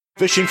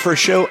Fishing for a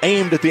show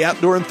aimed at the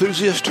outdoor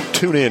enthusiast?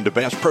 Tune in to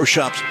Bass Pro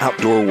Shops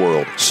Outdoor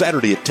World,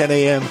 Saturday at 10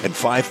 a.m. and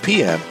 5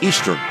 p.m.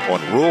 Eastern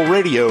on Rural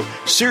Radio,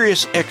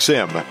 Sirius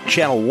XM,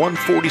 Channel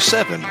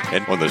 147,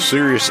 and on the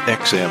Sirius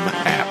XM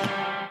app.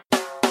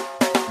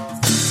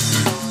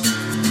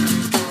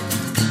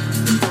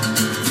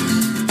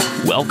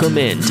 Welcome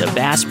in to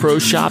Bass Pro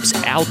Shops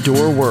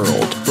Outdoor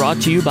World, brought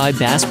to you by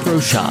Bass Pro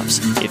Shops.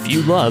 If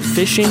you love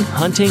fishing,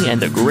 hunting,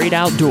 and the great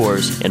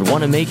outdoors and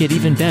want to make it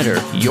even better,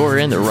 you're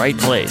in the right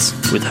place.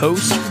 With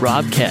host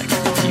Rob Keck,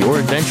 your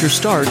adventure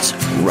starts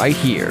right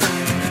here.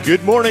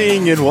 Good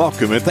morning and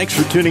welcome, and thanks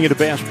for tuning into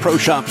Bass Pro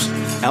Shops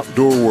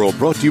Outdoor World,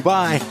 brought to you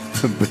by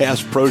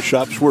Bass Pro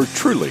Shops, where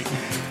truly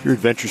your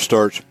adventure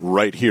starts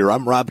right here.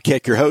 I'm Rob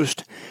Keck, your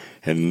host.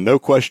 And no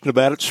question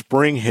about it,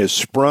 spring has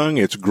sprung.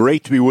 It's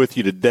great to be with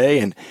you today,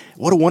 and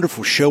what a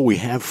wonderful show we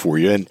have for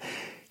you. And,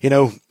 you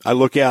know, I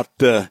look out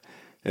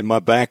in my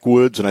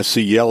backwoods, and I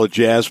see yellow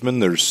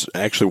jasmine. There's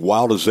actually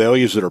wild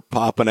azaleas that are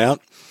popping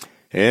out.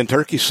 And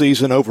turkey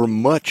season over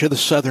much of the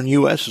southern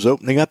U.S. is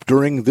opening up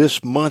during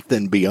this month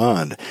and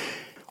beyond.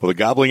 Well, the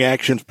gobbling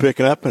action's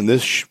picking up, and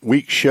this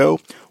week's show,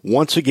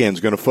 once again,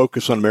 is going to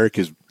focus on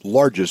America's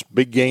largest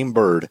big game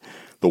bird,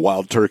 the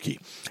wild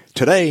turkey.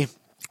 Today,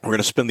 we're going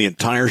to spend the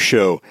entire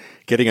show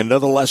getting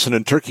another lesson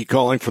in turkey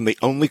calling from the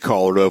only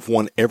caller to have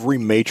won every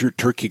major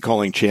turkey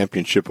calling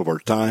championship of our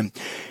time.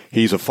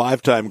 He's a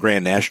 5-time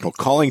Grand National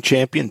calling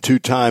champion,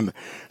 2-time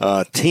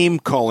team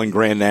calling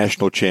Grand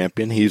National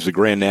champion. He's the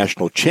Grand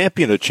National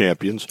champion of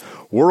champions,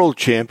 world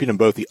champion in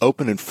both the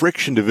open and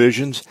friction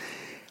divisions,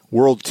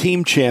 world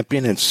team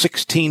champion, and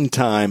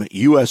 16-time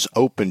U.S.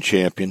 Open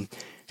champion.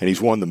 And he's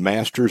won the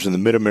Masters and the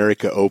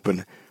Mid-America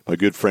Open. My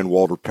good friend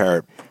Walter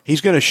Parrott. He's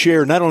going to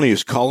share not only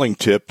his calling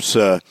tips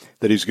that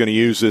he's going to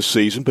use this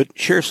season, but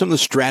share some of the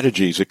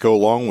strategies that go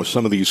along with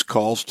some of these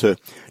calls to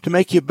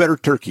make you a better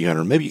turkey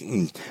hunter. Maybe you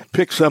can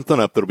pick something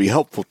up that'll be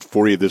helpful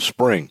for you this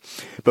spring.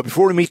 But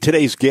before we meet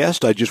today's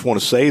guest, I just want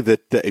to say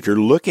that if you're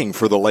looking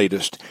for the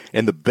latest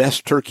and the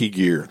best turkey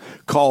gear,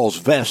 calls,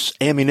 vests,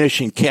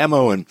 ammunition,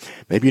 camo, and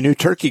maybe a new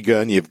turkey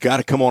gun, you've got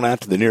to come on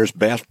out to the nearest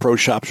Bass Pro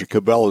Shops or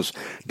Cabela's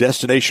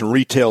destination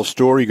retail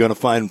store. You're going to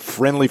find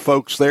friendly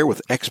folks there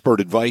with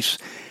expert advice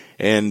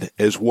and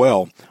as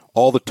well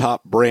all the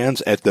top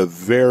brands at the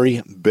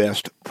very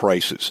best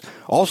prices.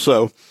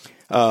 Also,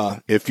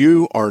 if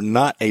you are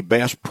not a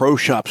Bass Pro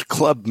Shops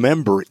Club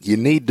member, you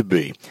need to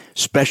be.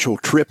 Special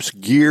trips,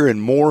 gear,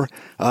 and more,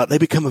 they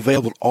become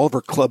available to all of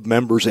our club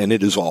members, and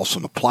it is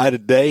awesome. Apply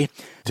today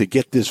to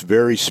get this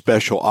very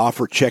special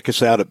offer. Check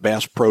us out at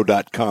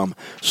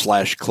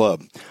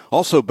BassPro.com/club.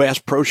 Also, Bass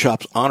Pro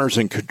Shops honors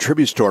and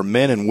contributes to our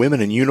men and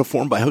women in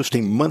uniform by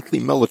hosting monthly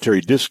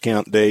military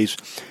discount days.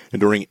 And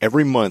during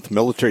every month,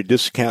 military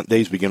discount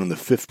days begin on the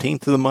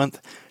 15th of the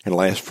month and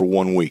last for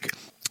 1 week.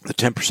 The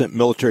 10%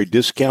 military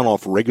discount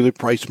off regular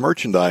price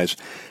merchandise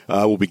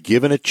will be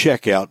given at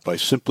checkout by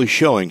simply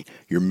showing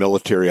your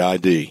military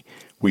ID.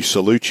 We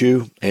salute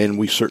you, and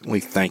we certainly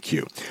thank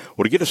you.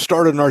 Well, to get us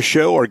started on our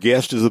show, our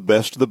guest is the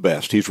best of the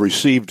best. He's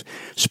received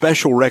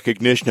special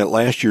recognition at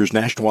last year's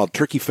National Wild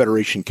Turkey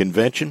Federation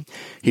Convention.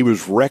 He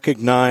was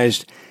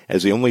recognized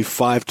as the only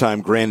 5-time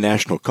Grand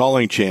National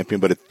Calling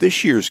Champion, but at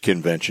this year's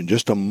convention,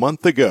 just a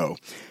month ago,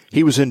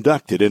 he was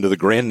inducted into the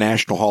Grand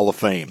National Hall of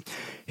Fame.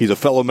 He's a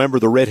fellow member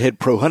of the Redhead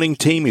Pro Hunting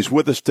Team. He's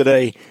with us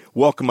today.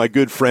 Welcome, my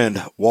good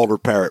friend, Walter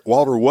Parrott.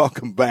 Walter,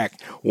 welcome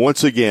back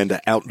once again to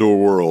Outdoor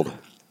World.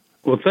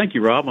 Well, thank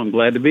you, Rob. I'm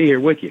glad to be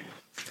here with you.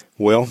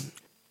 Well,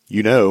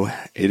 you know,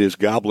 it is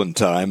goblin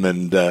time,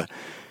 and I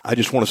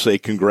just want to say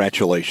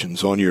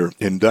congratulations on your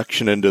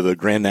induction into the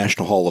Grand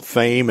National Hall of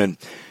Fame. And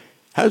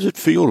how does it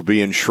feel to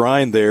be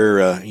enshrined there,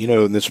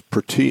 in this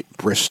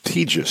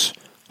prestigious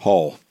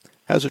hall?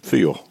 How does it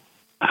feel?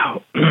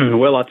 Oh,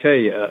 well, I'll tell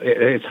you,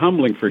 it's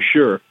humbling for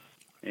sure,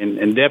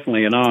 and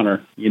definitely an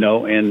honor,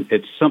 and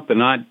it's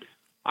something I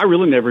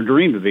really never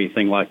dreamed of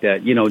anything like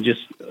that,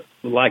 just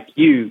like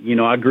you,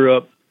 I grew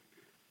up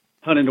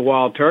hunting the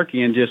wild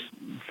turkey and just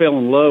fell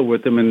in love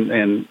with them,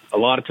 and a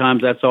lot of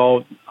times that's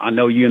all I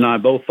know you and I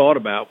both thought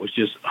about was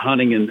just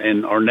hunting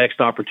and our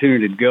next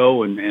opportunity to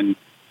go and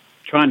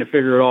trying to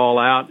figure it all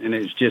out, and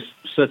it's just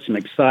such an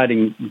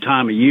exciting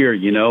time of year,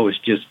 it's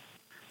just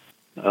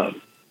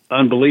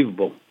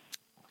unbelievable.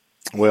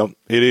 Well,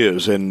 it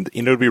is, and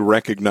to be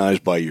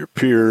recognized by your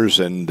peers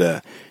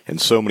and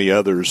so many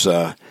others.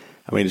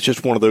 It's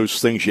just one of those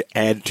things you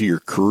add to your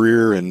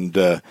career, and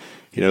the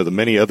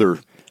many other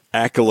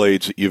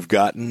accolades that you've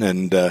gotten.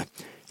 And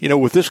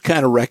with this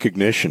kind of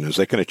recognition, is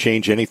that going to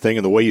change anything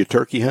in the way you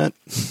turkey hunt?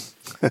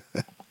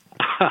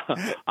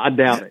 I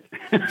doubt it.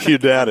 You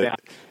doubt it.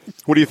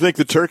 What do you think?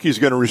 The turkey's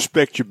going to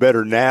respect you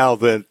better now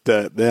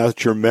that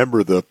you're a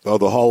member of the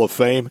Hall of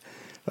Fame?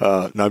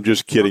 No, I'm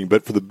just kidding.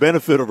 But for the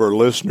benefit of our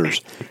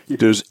listeners,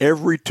 does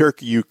every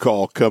turkey you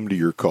call come to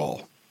your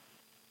call?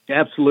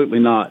 Absolutely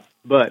not.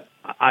 But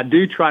I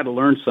do try to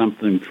learn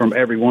something from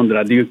everyone that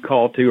I do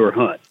call to or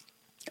hunt,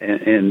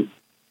 and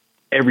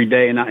every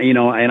day. And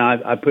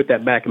I put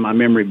that back in my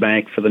memory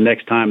bank for the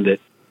next time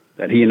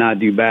that he and I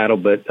do battle.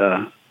 But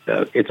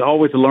it's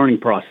always a learning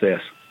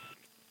process.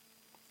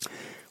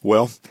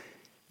 Well,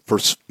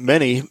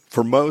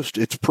 for most,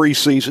 it's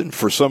preseason.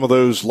 For some of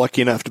those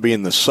lucky enough to be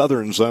in the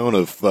southern zone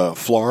of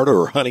Florida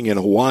or hunting in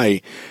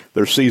Hawaii,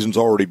 their season's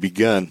already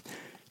begun.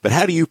 But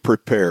how do you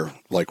prepare,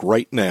 like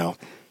right now?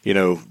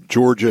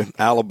 Georgia,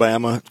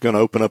 Alabama, it's going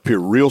to open up here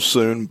real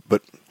soon.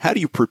 But how do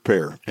you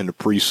prepare in the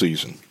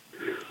preseason?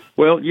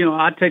 Well,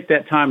 I take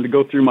that time to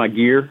go through my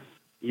gear,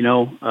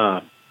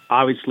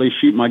 obviously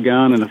shoot my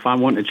gun. And if I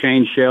want to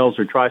change shells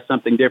or try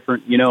something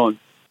different,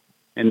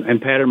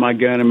 and pattern my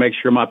gun and make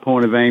sure my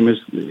point of aim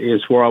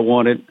is where I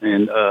want it,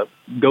 and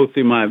go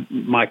through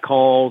my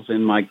calls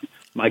and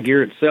my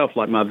gear itself,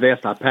 like my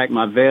vest. I pack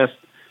my vest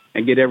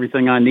and get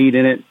everything I need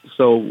in it.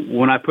 So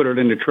when I put it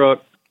in the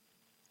truck,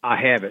 I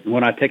have it.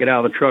 When I take it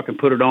out of the truck and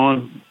put it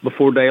on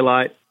before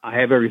daylight, I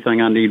have everything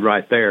I need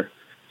right there.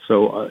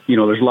 So,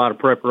 there's a lot of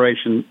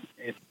preparation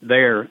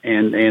there.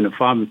 And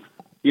if I'm,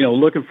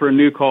 looking for a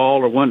new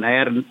call or wanting to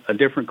add a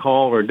different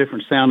call or a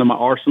different sound in my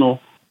arsenal,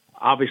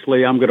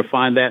 obviously I'm going to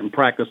find that and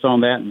practice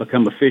on that and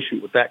become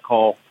efficient with that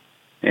call.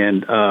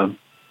 And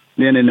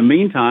then in the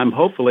meantime,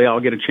 hopefully I'll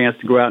get a chance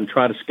to go out and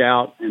try to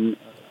scout. And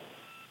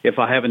if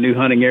I have a new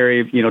hunting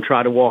area,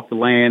 try to walk the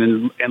land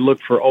and look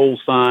for old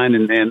sign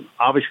and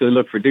obviously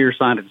look for deer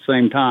sign at the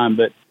same time,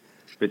 but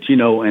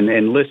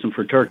and listen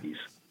for turkeys.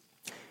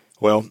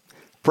 Well,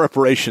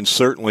 preparation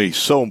certainly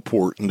so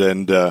important.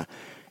 And,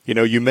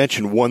 you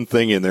mentioned one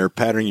thing in there,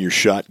 patterning your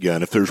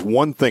shotgun. If there's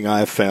one thing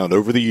I've found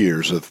over the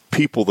years of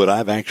people that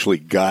I've actually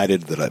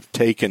guided, that I've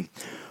taken,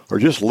 or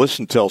just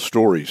listened tell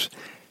stories,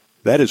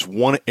 that is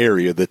one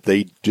area that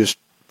they just,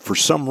 for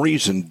some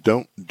reason,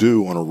 don't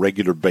do on a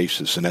regular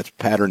basis, and that's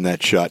pattern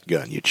that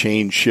shotgun. You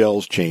change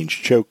shells,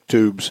 change choke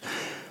tubes,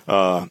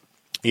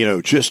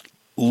 just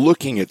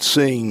looking at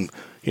seeing,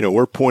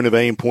 where point of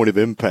aim, point of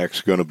impact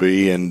is going to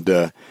be. And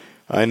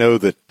I know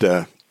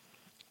that,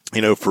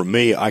 for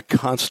me, I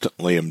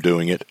constantly am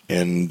doing it.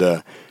 And,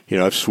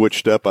 I've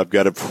switched up. I've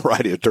got a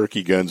variety of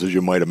turkey guns, as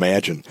you might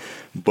imagine.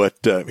 But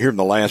here in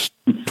the last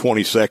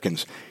 20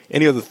 seconds,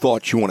 any other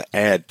thoughts you want to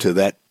add to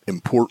that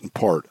important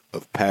part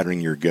of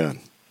patterning your gun?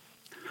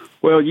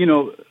 Well,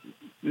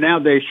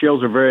 nowadays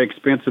shells are very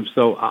expensive,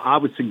 so I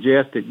would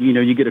suggest that,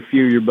 you get a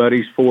few of your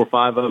buddies, 4 or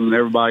 5 of them, and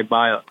everybody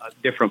buy a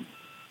different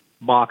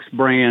box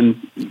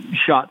brand,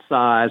 shot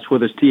size,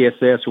 whether it's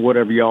TSS or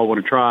whatever y'all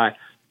want to try,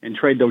 and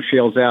trade those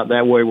shells out.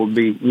 That way it will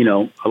be,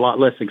 a lot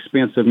less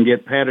expensive, and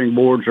get patterning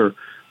boards or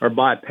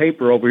buy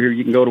paper over here.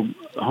 You can go to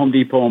Home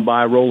Depot and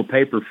buy a roll of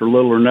paper for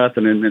little or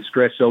nothing and then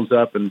stretch those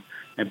up and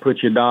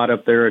put your dot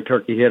up there, a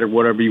turkey head or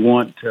whatever you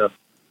want to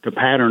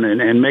pattern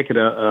and make it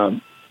a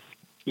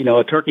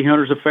turkey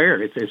hunter's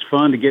affair. It's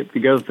fun to get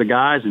together with the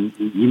guys, and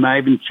you might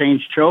even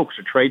change chokes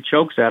or trade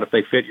chokes out if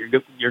they fit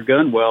your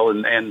gun well,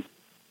 and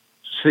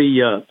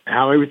see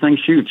how everything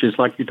shoots. Just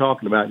like you're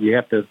talking about, you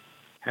have to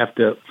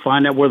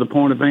find out where the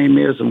point of aim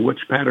is and which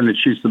pattern it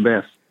shoots the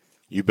best.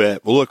 You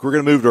bet. Well, look, we're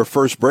going to move to our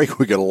first break.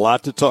 We got a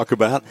lot to talk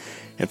about,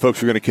 and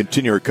folks, we're going to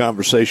continue our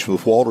conversation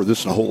with Walter.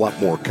 This and a whole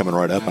lot more coming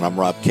right up, and I'm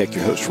Rob Keck,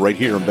 your host, right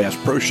here on Bass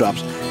Pro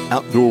Shops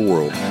Outdoor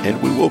World,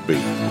 and we will be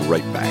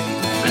right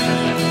back.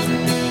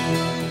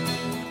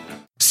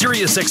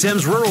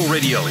 SiriusXM's Rural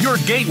Radio, your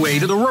gateway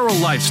to the rural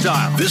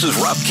lifestyle. This is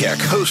Rob Keck,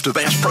 host of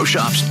Bass Pro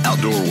Shops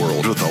Outdoor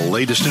World, with the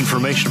latest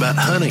information about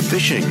hunting,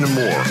 fishing, and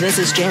more. This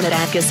is Janet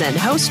Atkinson,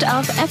 host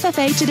of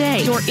FFA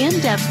Today, your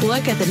in-depth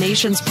look at the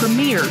nation's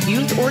premier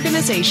youth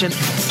organization.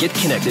 Get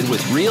connected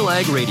with Real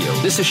Ag Radio.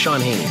 This is Sean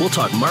Haney. We'll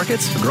talk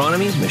markets,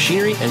 agronomy,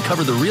 machinery, and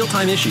cover the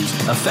real-time issues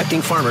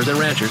affecting farmers and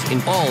ranchers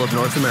in all of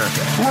North America.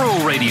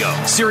 Rural Radio,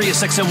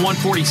 SiriusXM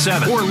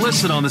 147, or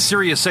listen on the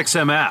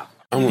SiriusXM app.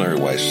 I'm Larry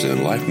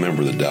Weisson, life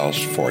member of the Dallas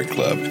Safari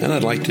Club, and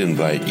I'd like to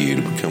invite you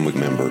to become a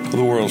member of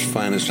the world's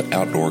finest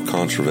outdoor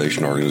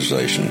conservation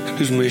organization,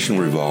 whose mission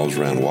revolves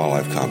around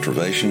wildlife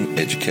conservation,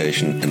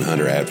 education, and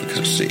hunter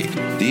advocacy.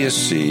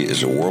 DSC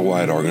is a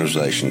worldwide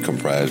organization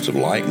comprised of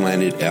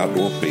like-minded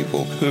outdoor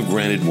people who have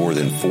granted more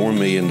than $4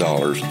 million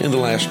in the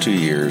last 2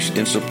 years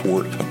in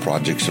support of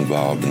projects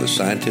involved in the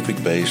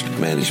scientific-based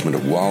management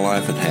of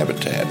wildlife and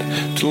habitat.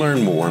 To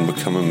learn more and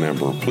become a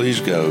member, please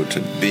go to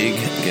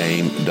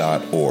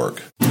biggame.org.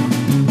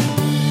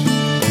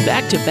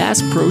 Back to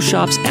Bass Pro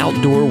Shops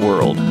Outdoor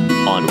World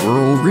on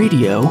Rural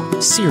Radio,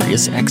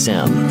 Sirius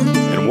XM.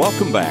 And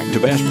welcome back to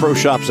Bass Pro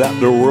Shops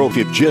Outdoor World. If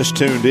you've just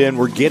tuned in,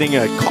 we're getting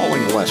a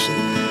calling lesson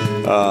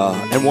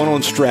and one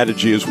on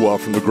strategy as well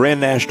from the Grand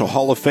National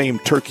Hall of Fame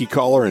turkey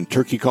caller and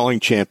turkey calling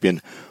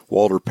champion,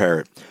 Walter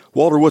Parrott.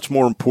 Walter, what's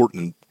more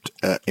important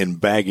in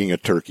bagging a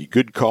turkey?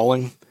 Good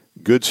calling,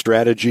 good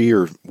strategy,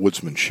 or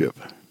woodsmanship?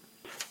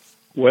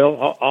 Well,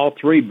 all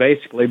three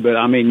basically, but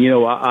I mean,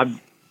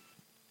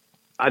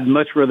 I'd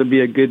much rather be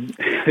a good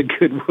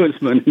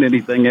woodsman than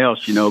anything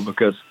else,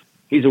 because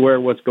he's aware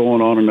of what's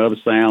going on in other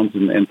sounds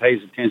and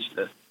pays attention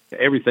to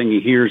everything he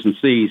hears and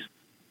sees.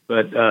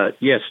 But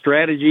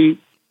strategy,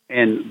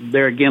 and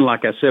there again,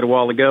 like I said a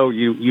while ago,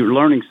 you're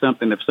learning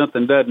something. If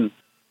something doesn't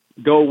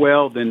go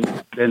well, then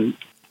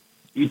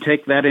you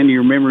take that into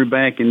your memory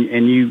bank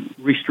and you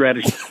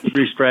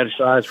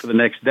re-strategize for the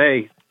next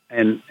day.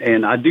 And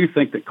I do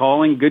think that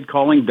good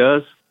calling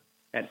does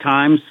at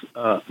times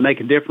make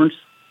a difference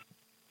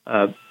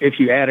if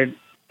you add it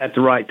at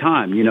the right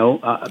time,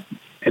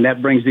 and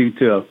that brings you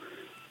to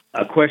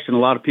a question a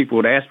lot of people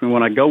would ask me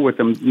when I go with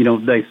them.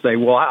 They say,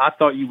 well, I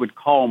thought you would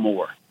call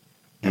more.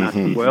 And I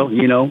said, well,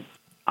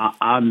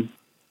 I'm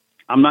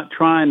not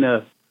trying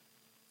to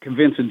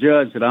convince a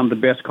judge that I'm the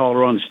best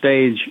caller on the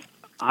stage.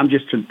 I'm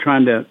just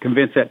trying to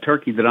convince that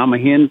turkey that I'm a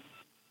hen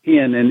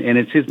and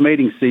it's his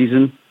mating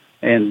season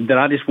and that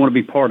I just want to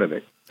be part of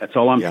it. That's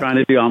all I'm trying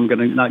to do. I'm going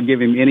to not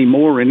give him any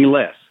more or any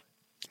less.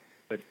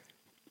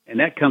 And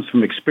that comes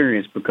from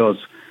experience because,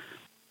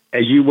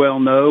 as you well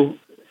know,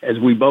 as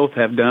we both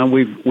have done,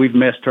 we've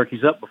messed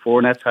turkeys up before,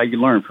 and that's how you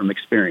learn from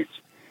experience.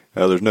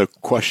 There's no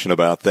question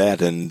about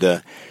that. And,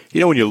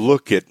 when you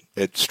look at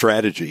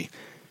strategy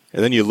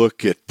and then you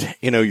look at,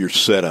 your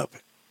setup,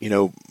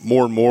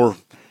 more and more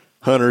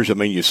hunters,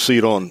 you see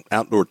it on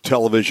outdoor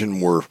television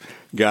where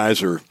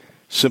guys are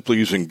simply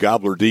using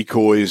gobbler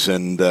decoys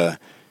and,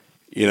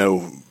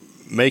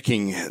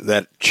 making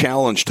that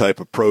challenge type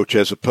approach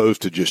as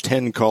opposed to just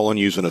hen calling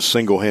using a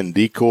single hen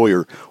decoy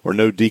or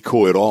no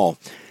decoy at all.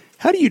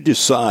 How do you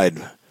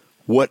decide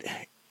what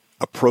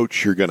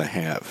approach you're going to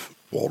have,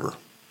 Walter?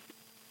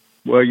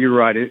 Well, you're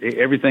right.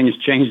 Everything has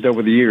changed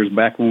over the years.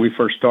 Back when we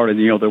first started,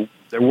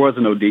 there was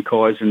no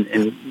decoys, and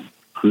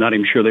I'm not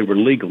even sure they were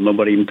legal.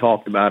 Nobody even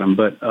talked about them.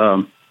 But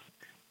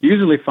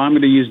usually if I'm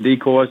going to use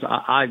decoys,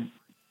 I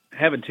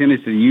have a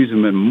tendency to use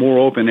them in more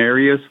open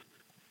areas.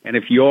 And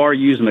if you are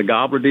using a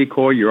gobbler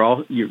decoy,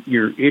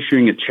 you're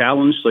issuing a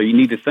challenge, so you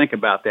need to think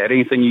about that.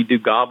 Anything you do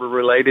gobbler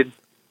related,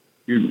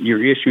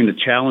 you're issuing a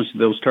challenge to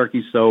those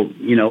turkeys. So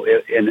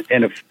and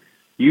if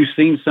you've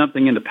seen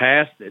something in the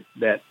past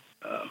that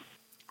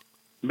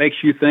makes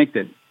you think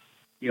that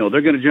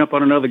they're going to jump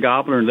on another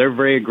gobbler and they're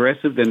very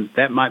aggressive, then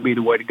that might be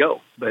the way to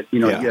go. But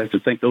you have to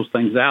think those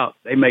things out.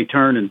 They may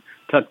turn and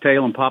tuck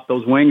tail and pop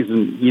those wings,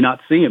 and you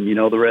not see them,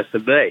 the rest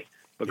of the day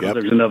because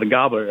there's another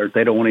gobbler or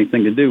they don't want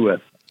anything to do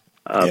with.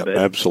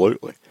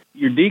 Absolutely.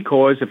 Your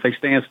decoys, if they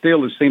stand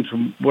still, it seems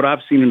from what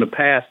I've seen in the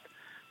past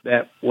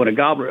that when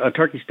a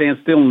turkey stands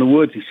still in the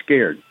woods, he's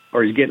scared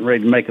or he's getting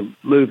ready to make a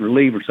move or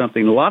leave or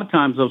something. And a lot of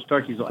times those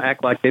turkeys will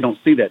act like they don't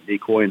see that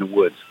decoy in the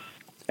woods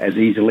as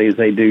easily as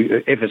they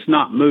do if it's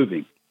not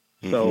moving.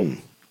 Mm-hmm.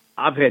 So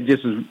I've had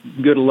just as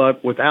good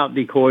luck without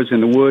decoys in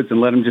the woods and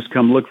let them just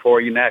come look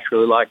for you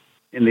naturally like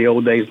in the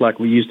old days like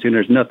we used to, and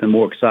there's nothing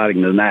more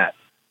exciting than that.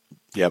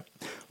 Yep.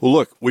 Well,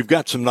 look, we've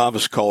got some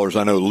novice callers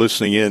I know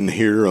listening in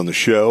here on the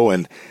show,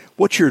 and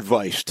what's your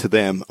advice to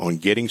them on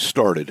getting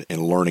started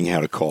and learning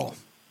how to call?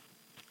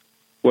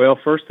 Well,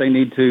 first they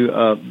need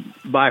to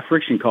buy a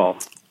friction call,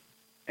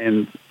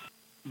 and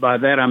by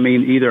that I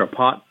mean either a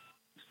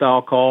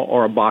pot-style call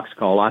or a box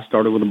call. I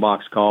started with a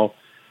box call,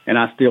 and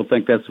I still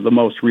think that's the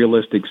most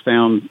realistic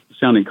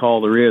sounding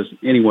call there is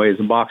anyway, is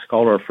a box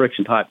call or a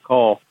friction-type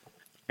call.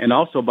 And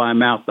also buy a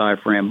mouth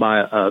diaphragm, buy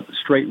a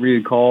straight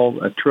reed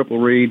call, a triple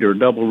reed or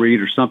double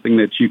reed or something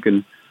that you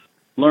can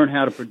learn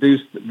how to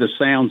produce the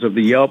sounds of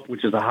the yelp,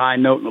 which is a high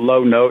note and a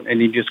low note, and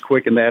you just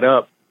quicken that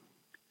up.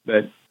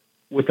 But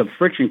with a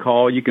friction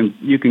call, you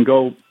can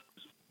go,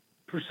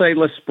 per se,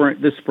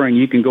 this spring,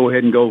 you can go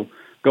ahead and go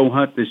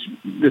hunt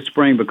this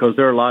spring because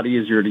they're a lot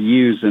easier to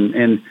use.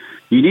 And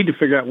you need to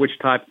figure out which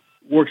type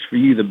works for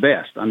you the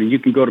best. You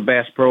can go to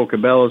Bass Pro,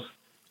 Cabela's.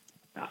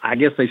 I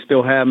guess they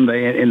still have them.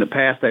 In the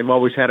past, they've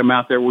always had them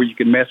out there where you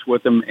can mess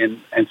with them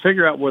and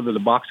figure out whether the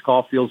box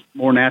call feels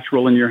more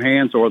natural in your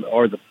hands or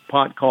the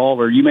pot call,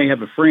 or you may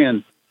have a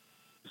friend,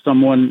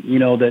 someone,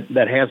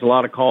 that has a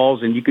lot of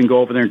calls, and you can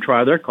go over there and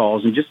try their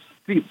calls and just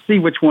see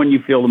which one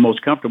you feel the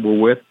most comfortable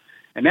with.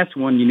 And that's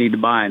the one you need to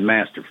buy and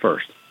master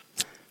first.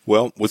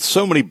 Well, with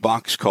so many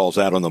box calls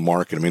out on the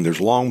market, there's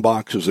long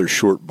boxes, there's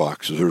short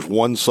boxes, there's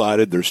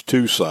one-sided, there's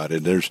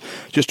two-sided, there's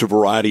just a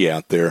variety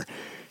out there.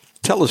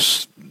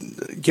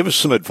 Give us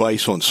some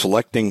advice on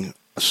selecting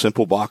a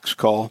simple box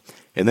call,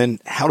 and then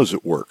how does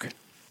it work?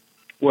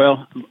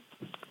 Well,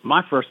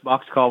 my first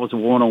box call was a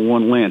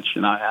one-on-one lynch,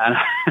 and I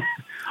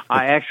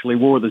actually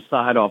wore the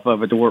side off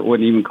of it to where it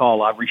wouldn't even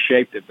call. I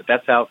reshaped it, but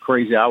that's how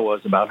crazy I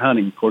was about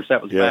hunting. Of course,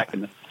 that was back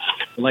in the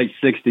late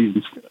 60s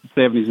and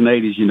 70s and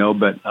 80s,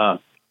 But,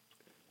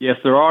 yes,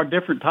 there are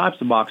different types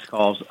of box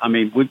calls.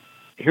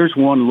 Here's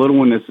one little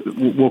one that's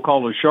we'll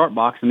call it a sharp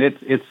box, and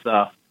it's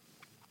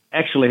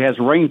actually has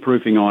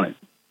rainproofing on it.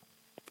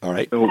 All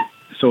right.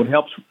 So it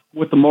helps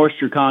with the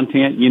moisture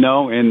content,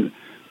 and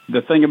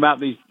the thing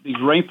about these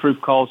rainproof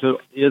calls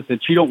is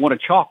that you don't want to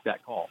chalk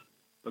that call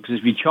because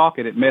if you chalk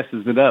it, it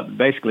messes it up. It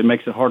basically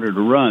makes it harder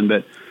to run.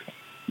 But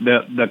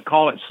the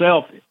call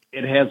itself,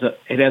 it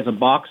has a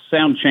box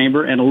sound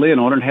chamber and a lid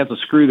on it. It has a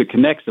screw that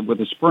connects it with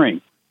a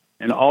spring.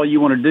 And all you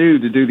want to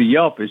do the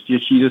yelp is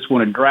you just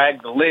want to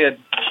drag the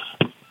lid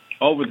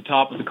over the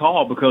top of the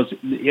call because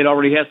it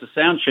already has the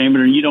sound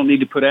chamber and you don't need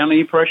to put down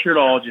any pressure at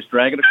all. Just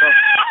drag it across.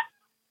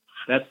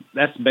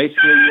 That's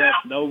basically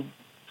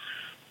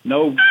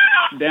no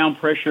down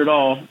pressure at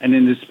all, and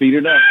then just speed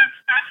it up.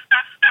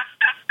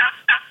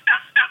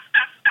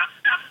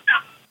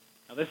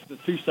 Now, this is a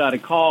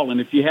two-sided call, and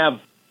if you have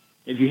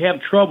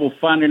trouble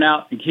finding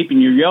out and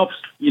keeping your yelps,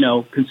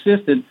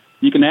 consistent,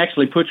 you can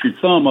actually put your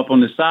thumb up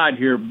on the side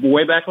here,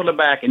 way back on the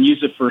back, and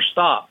use it for a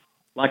stop,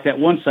 like that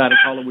one-sided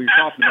call that we were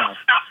talking about.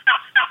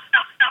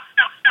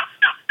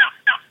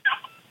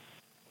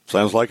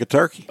 Sounds like a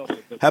turkey.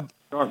 How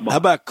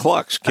about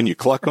clucks? Can you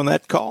cluck on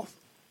that call?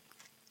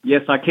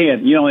 Yes, I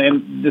can.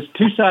 And this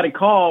two-sided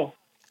call,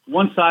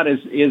 one side is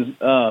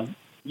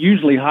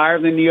usually higher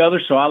than the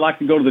other, so I like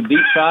to go to the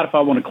deep side if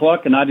I want to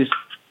cluck, and I just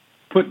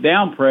put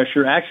down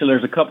pressure. Actually,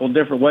 there's a couple of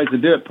different ways to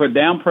do it. Put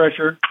down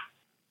pressure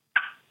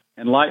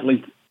and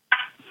lightly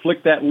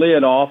flick that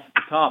lid off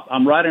the top.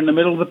 I'm right in the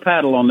middle of the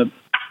paddle on the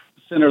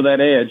center of that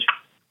edge.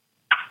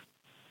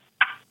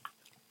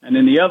 And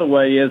then the other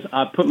way is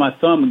I put my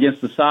thumb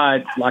against the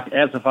side like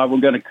as if I were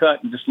going to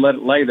cut and just let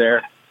it lay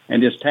there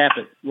and just tap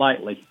it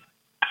lightly.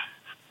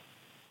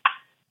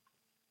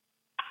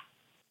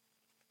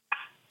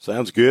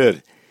 Sounds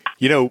good.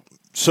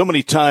 So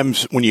many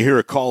times when you hear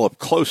a call up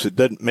close, it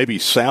doesn't maybe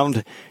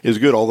sound as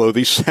good, although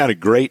these sounded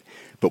great.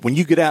 But when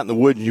you get out in the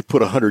woods and you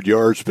put 100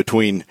 yards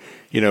between,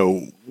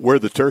 where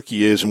the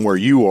turkey is and where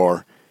you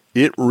are,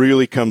 it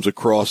really comes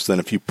across then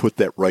if you put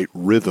that right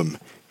rhythm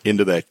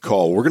into that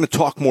call. We're going to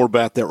talk more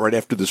about that right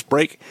after this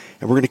break,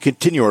 and we're going to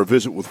continue our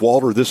visit with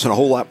Walter. This and a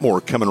whole lot more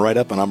coming right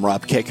up, and I'm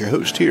Rob Keck, your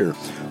host here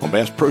on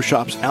Bass Pro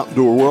Shops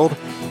Outdoor World,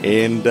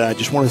 and I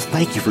just want to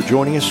thank you for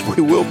joining us.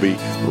 We will be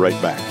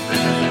right back.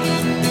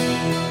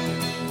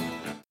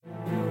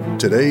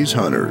 Today's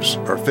hunters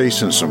are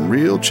facing some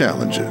real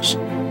challenges.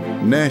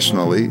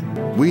 Nationally,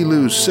 we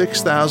lose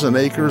 6,000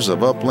 acres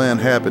of upland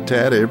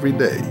habitat every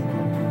day.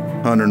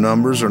 Hunter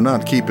numbers are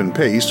not keeping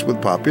pace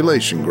with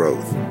population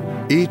growth.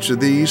 Each of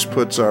these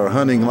puts our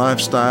hunting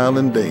lifestyle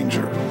in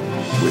danger.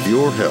 With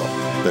your help,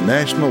 the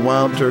National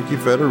Wild Turkey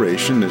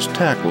Federation is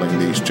tackling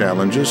these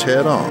challenges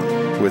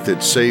head-on with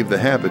its Save the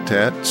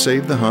Habitat,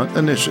 Save the Hunt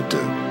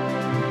initiative.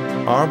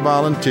 Our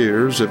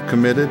volunteers have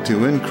committed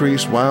to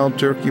increase wild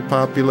turkey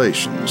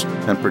populations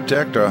and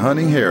protect our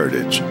hunting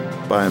heritage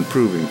by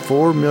improving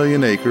 4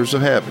 million acres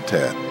of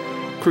habitat,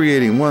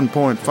 creating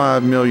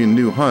 1.5 million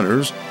new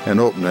hunters, and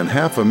opening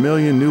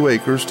 500,000 new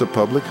acres to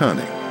public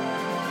hunting.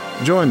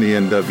 Join the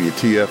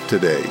NWTF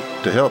today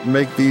to help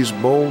make these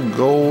bold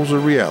goals a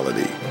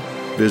reality.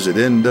 Visit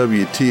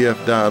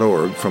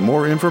NWTF.org for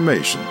more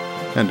information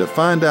and to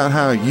find out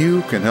how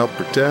you can help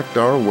protect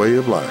our way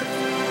of life.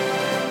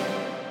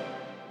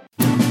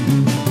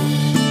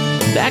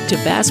 Back to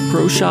Bass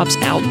Pro Shops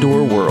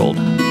Outdoor World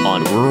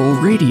on Rural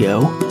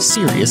Radio,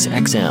 Sirius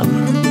XM.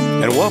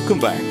 And welcome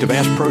back to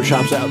Bass Pro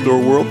Shops Outdoor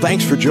World.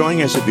 Thanks for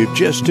joining us. If you've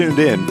just tuned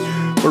in,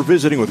 we're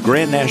visiting with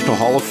Grand National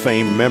Hall of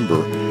Fame member,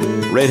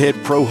 Redhead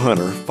Pro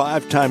Hunter,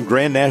 5-time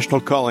Grand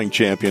National Calling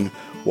Champion,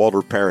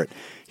 Walter Parrott.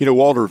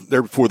 Walter,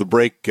 there before the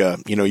break,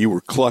 you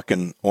were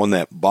clucking on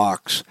that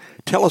box.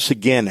 Tell us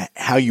again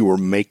how you were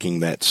making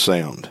that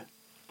sound.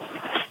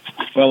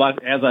 Well,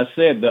 as I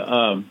said,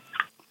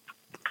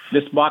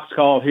 this box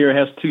call here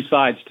has two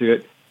sides to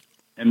it,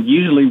 and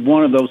usually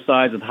one of those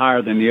sides is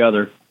higher than the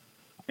other.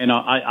 And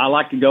I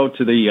like to go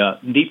to the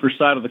deeper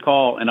side of the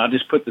call, and I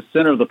just put the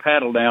center of the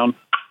paddle down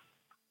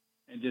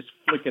and just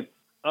flick it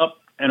up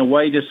and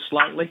away just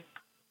slightly.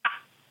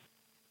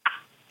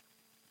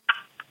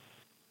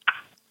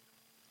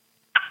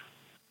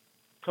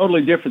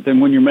 Totally different than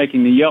when you're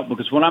making the yelp,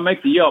 because when I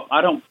make the yelp,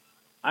 I don't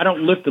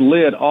lift the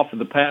lid off of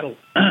the paddle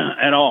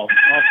at all,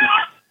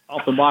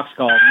 off the box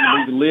call. You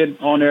leave the lid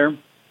on there,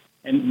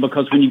 and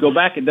because when you go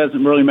back, it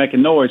doesn't really make a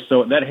noise,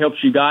 so that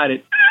helps you guide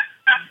it.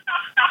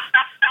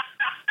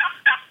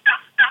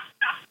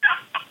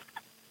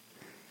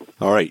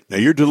 All right. Now,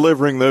 you're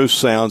delivering those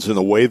sounds in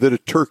the way that a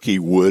turkey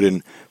would,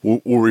 and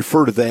we'll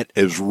refer to that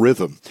as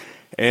rhythm.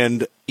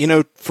 And,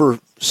 for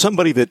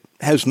somebody that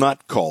has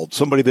not called,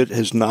 somebody that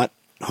has not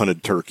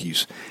hunted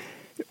turkeys,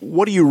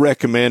 what do you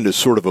recommend as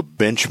sort of a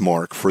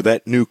benchmark for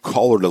that new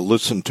caller to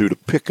listen to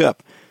pick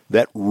up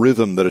that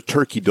rhythm that a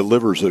turkey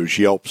delivers, those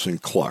yelps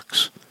and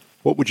clucks?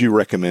 What would you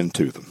recommend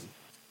to them?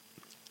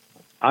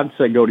 I'd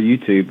say go to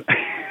YouTube.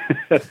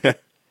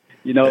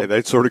 Hey,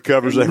 that sort of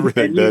covers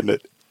everything, doesn't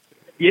it?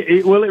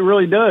 Well, it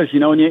really does,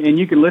 and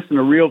you can listen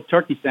to real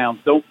turkey sounds.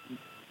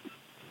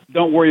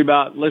 Don't worry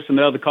about listening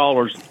to other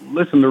callers.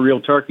 Listen to real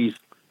turkeys,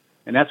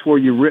 and that's where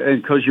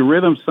because your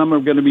rhythm, some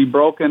are going to be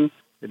broken.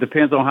 It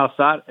depends on how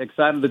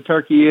excited the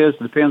turkey is.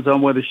 It depends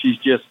on whether she's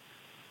just,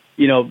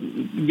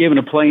 giving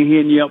a plain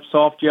hen yelp,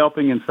 soft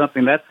yelping, and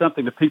that's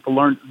something that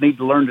people need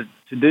to learn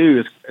to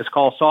do is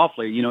call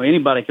softly.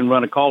 Anybody can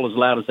run a call as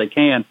loud as they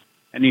can,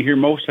 and you hear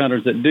most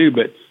hunters that do,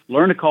 but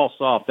learn to call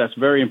soft. That's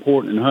very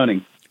important in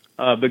hunting.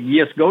 But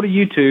yes, go to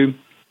YouTube,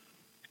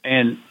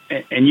 and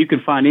you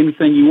can find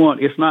anything you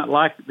want. It's not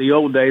like the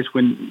old days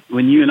when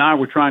you and I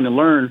were trying to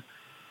learn.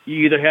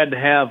 You either had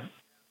to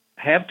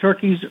have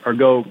turkeys or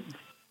go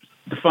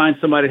to find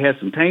somebody that has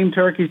some tame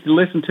turkeys to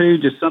listen to,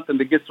 just something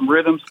to get some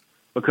rhythms,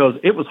 because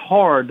it was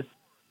hard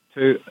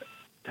to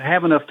to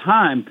have enough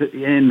time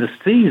in the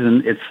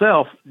season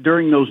itself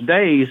during those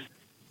days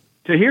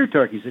to hear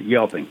turkeys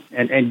yelping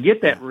and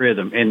get that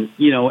rhythm and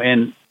hear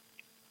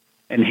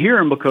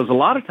them, because a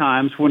lot of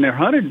times when they're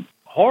hunted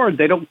hard,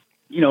 they don't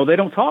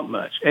talk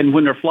much. And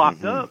when they're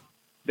flocked up,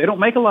 they don't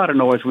make a lot of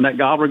noise. When that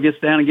gobbler gets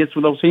down and gets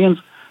with those hens,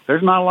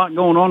 there's not a lot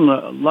going on.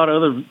 A lot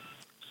of other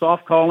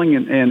soft calling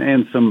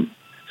and some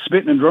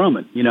spitting and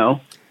drumming,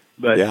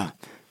 But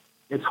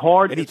it's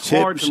hard. It's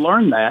hard to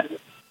learn that.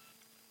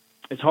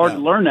 It's hard to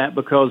learn that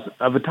because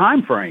of a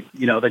time frame,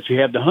 that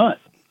you have to hunt.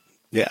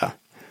 Yeah.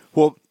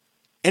 Well,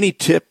 any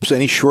tips,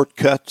 any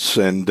shortcuts,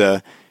 and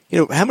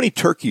how many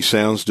turkey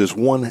sounds does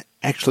one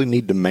actually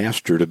need to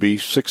master to be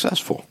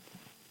successful?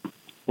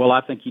 Well,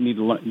 I think you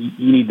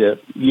need to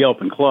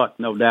yelp and cluck,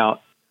 no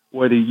doubt.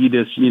 Whether you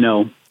just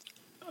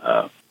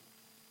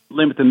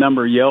limit the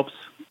number of yelps,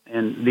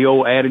 and the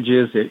old adage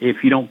is,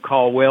 if you don't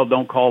call well,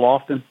 don't call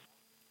often.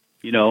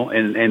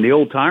 And the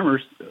old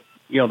timers,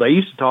 they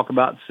used to talk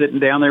about sitting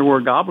down there where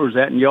a gobbler's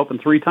at and yelping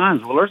 3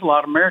 times. Well, there's a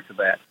lot of merit to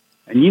that,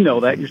 and you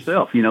know that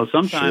yourself.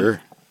 Sometimes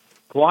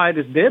quiet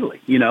is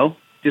deadly.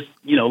 Just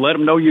let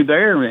them know you're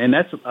there, and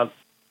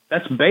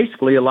that's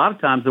basically a lot of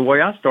times the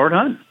way I start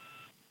hunting.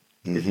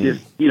 It's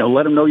just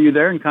let them know you're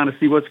there and kind of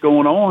see what's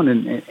going on,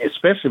 and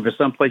especially if it's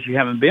someplace you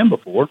haven't been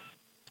before.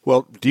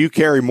 Well, do you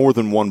carry more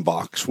than one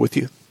box with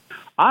you?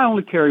 I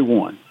only carry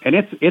one, and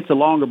it's a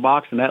longer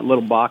box than that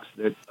little box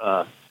that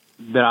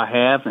I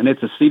have, and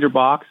it's a cedar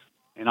box,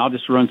 and I'll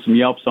just run some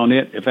yelps on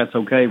it if that's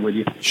okay with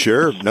you.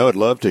 Sure. No, I'd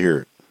love to hear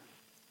it.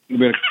 You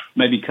better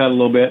maybe cut a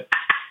little bit.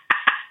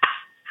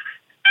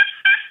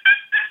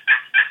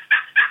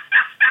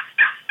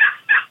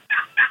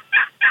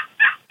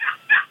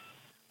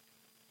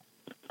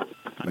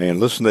 Man,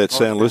 listen to that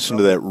sound. Listen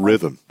to that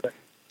rhythm.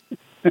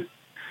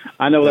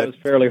 I know that was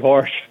fairly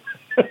harsh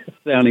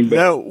sounding. But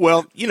no,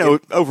 well,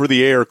 over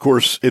the air, of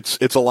course,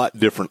 it's a lot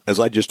different. As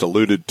I just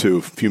alluded to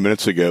a few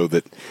minutes ago,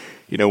 that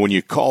when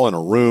you call in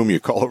a room, you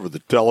call over the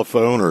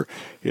telephone, or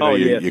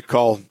you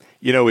call.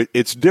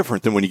 It's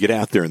different than when you get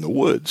out there in the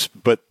woods.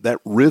 But that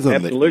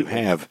rhythm that you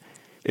have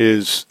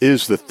is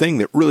the thing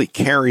that really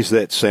carries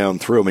that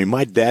sound through. I mean,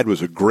 my dad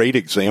was a great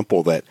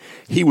example that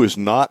he was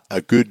not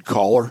a good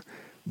caller,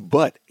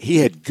 but he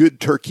had good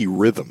turkey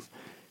rhythm.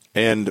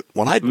 And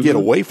when I'd get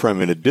away from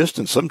him in a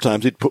distance,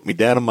 sometimes he'd put me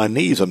down on my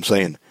knees. I'm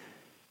saying,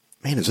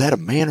 man, is that a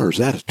man or is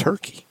that a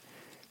turkey?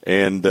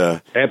 And,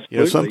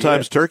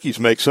 sometimes turkeys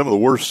make some of the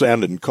worst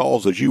sounding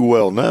calls, as you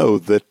well know,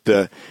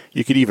 that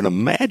you could even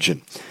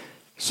imagine.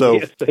 So,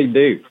 yes, they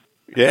do.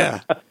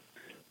 Yeah.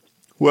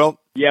 Well,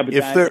 yeah,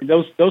 but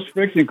those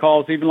friction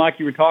calls, even like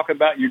you were talking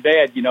about your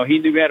dad, he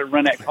knew how to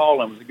run that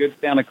call, and it was a good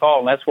sounding call,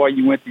 and that's why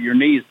you went to your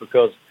knees,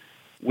 because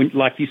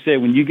like you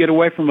said, when you get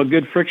away from a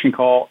good friction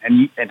call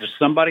and if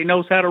somebody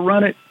knows how to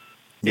run it,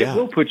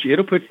 it'll put your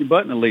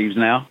butt in the leaves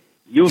now.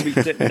 You'll be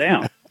sitting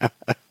down.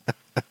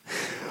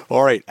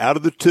 All right, out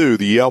of the two,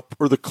 the yelp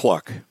or the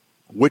cluck,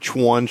 which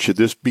one should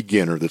this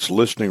beginner that's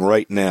listening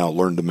right now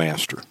learn to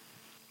master?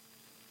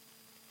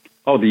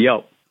 Oh, the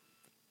yelp.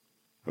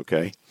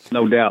 Okay.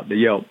 No doubt, the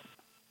yelp.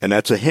 And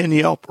that's a hen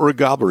yelp or a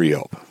gobbler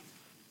yelp?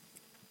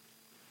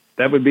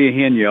 That would be a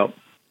hen yelp.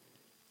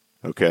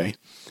 Okay.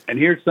 And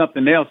here's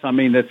something else. I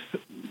mean,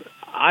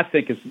 I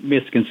think it's a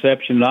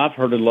misconception, and I've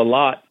heard it a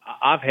lot.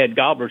 I've had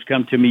gobblers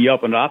come to me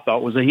yelping that I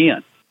thought was a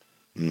hen.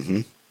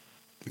 Mm-hmm.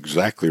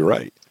 Exactly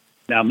right.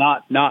 Now,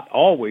 not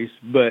always,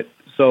 but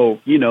so,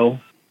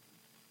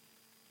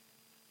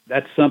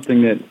 that's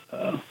something that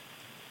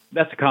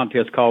that's a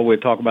contest call we'll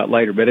talk about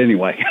later. But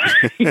anyway,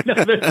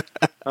 but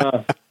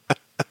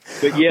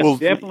yes,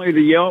 definitely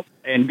the yelp,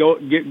 and go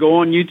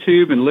on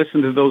YouTube and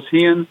listen to those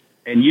hens.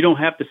 And you don't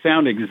have to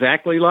sound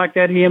exactly like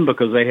that hen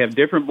because they have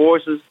different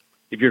voices.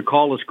 If your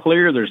call is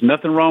clear, there's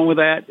nothing wrong with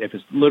that. If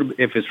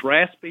it's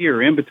raspy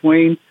or in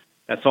between,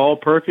 that's all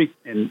perfect.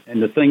 And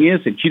the thing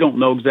is that you don't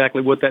know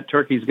exactly what that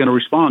turkey is going to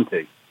respond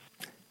to.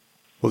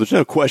 Well, there's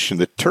no question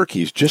that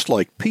turkeys, just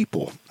like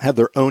people, have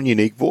their own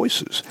unique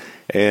voices.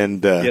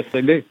 And yes,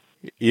 they do.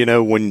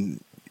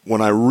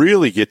 When I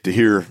really get to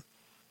hear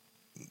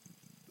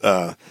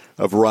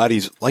of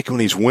varieties like when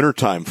these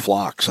wintertime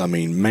flocks, I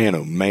mean, man,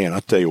 oh man,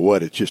 I'll tell you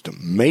what, it's just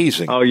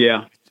amazing. Oh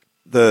yeah.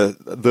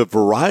 The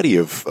variety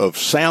of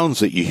sounds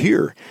that you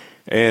hear.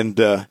 And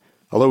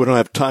although we don't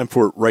have time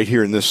for it right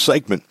here in this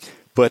segment,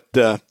 but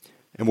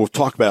and we'll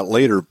talk about it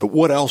later, but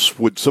what else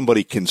would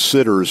somebody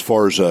consider as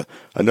far as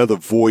another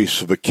voice,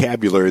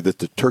 vocabulary that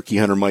the turkey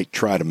hunter might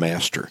try to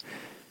master?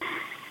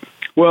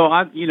 Well,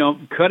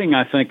 cutting,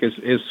 I think,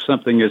 is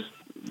something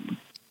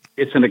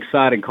it's an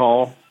exciting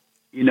call.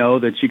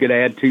 That you could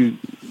add to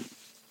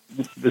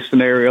the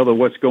scenario of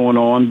what's going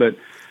on. But,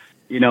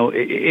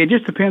 it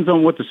just depends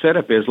on what the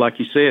setup is. Like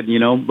you said,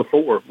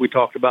 we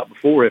talked about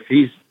before, if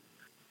he's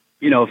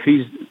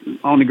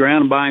on the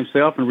ground and by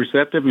himself and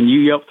receptive and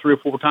you yelp 3 or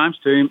 4 times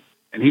to him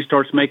and he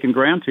starts making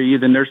ground to you,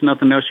 then there's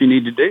nothing else you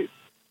need to do.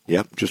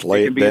 Yep, just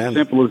lay it down. It can be as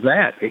simple as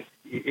that.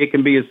 It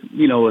can be as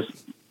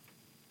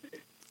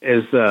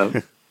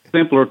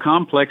simple or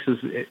complex as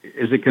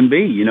it can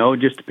be. It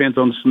just depends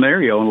on the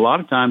scenario. And a lot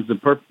of times the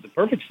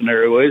perfect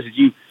scenario is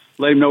you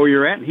let him know where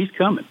you're at and he's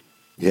coming.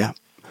 Yeah.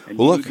 And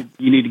well,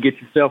 you need to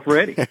get yourself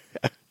ready.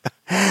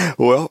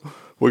 Well,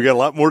 we got a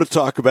lot more to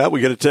talk about.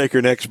 We got to take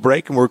our next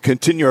break, and we'll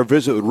continue our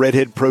visit with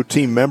Redhead Pro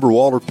Team member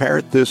Walter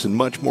Parrott. This and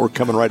much more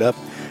coming right up.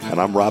 And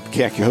I'm Rob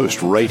Keck, your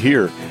host, right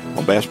here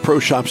on Bass Pro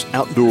Shops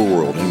Outdoor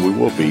World, and we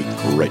will be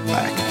right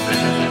back.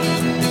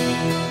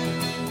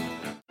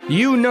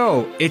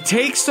 It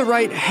takes the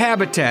right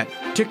habitat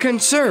to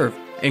conserve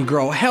and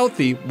grow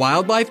healthy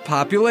wildlife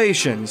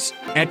populations.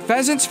 At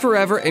Pheasants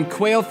Forever and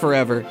Quail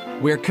Forever,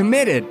 we're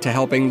committed to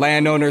helping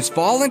landowners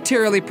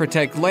voluntarily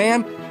protect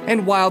land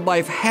and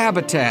wildlife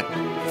habitat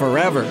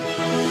forever.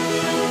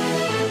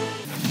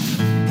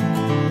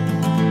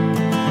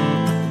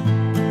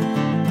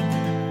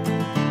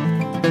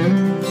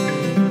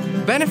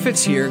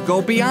 Benefits here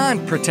go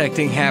beyond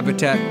protecting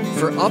habitat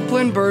for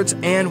upland birds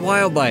and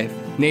wildlife.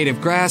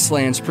 Native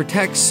grasslands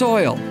protect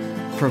soil,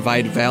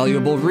 provide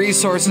valuable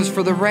resources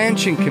for the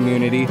ranching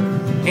community,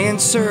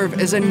 and serve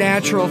as a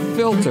natural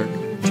filter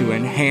to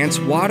enhance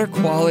water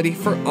quality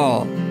for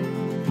all.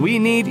 We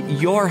need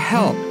your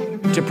help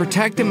to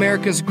protect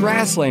America's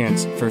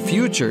grasslands for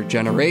future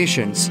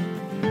generations.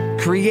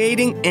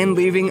 Creating and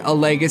leaving a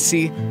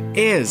legacy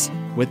is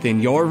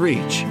within your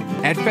reach.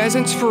 At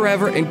Pheasants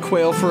Forever and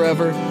Quail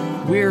Forever,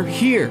 we're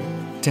here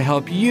to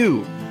help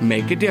you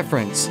make a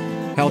difference.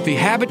 Healthy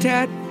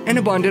habitat and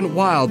abundant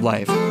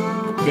wildlife.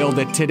 Build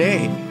it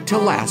today to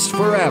last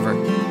forever.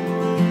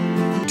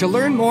 To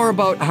learn more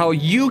about how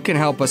you can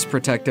help us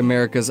protect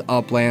America's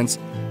uplands,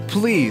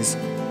 please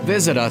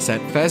visit us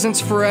at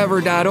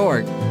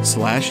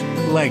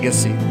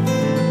pheasantsforever.org/legacy.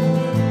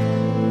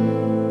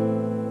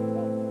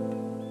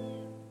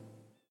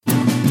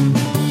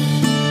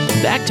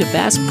 Back to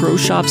Bass Pro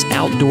Shops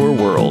Outdoor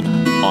World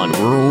on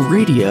Rural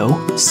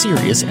Radio,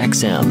 Sirius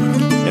XM.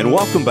 And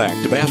welcome back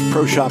to Bass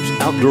Pro Shops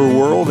Outdoor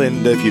World.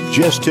 And if you've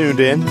just tuned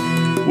in,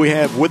 we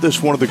have with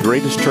us one of the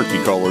greatest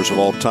turkey callers of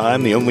all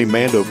time, the only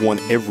man to have won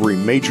every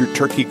major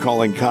turkey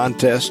calling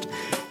contest,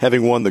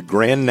 having won the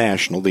Grand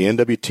National, the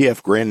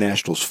NWTF Grand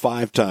Nationals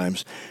 5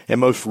 times, and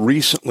most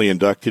recently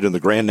inducted in the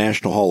Grand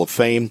National Hall of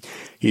Fame.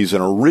 He's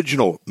an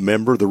original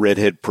member of the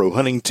Redhead Pro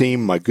Hunting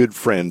Team, my good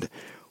friend,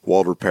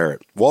 Walter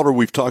Parrott. Walter,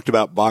 we've talked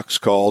about box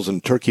calls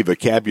and turkey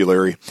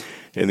vocabulary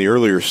in the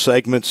earlier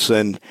segments.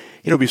 And,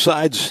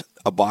 besides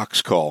a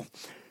box call,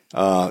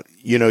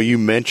 you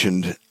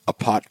mentioned a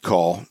pot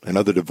call and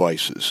other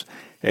devices.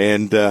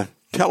 And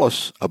tell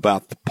us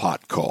about the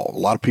pot call. A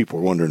lot of people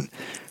are wondering,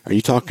 are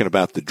you talking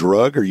about the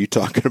drug or are you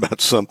talking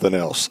about something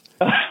else?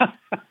 Well,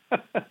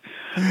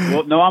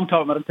 no, I'm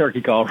talking about a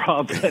turkey call,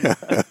 Rob.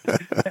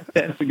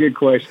 That's a good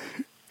question.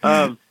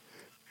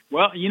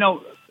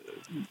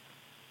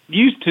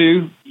 Used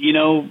to,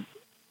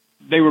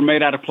 they were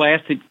made out of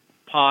plastic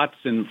pots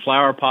and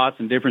flower pots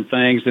and different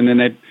things, and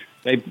then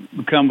they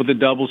come with a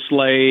double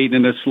slate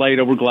and a slate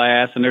over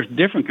glass, and there's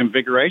different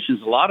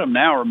configurations. A lot of them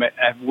now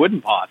have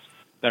wooden pots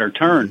that are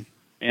turned,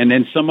 and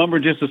then some of them are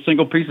just a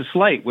single piece of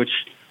slate, which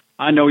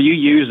I know you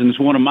use, and it's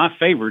one of my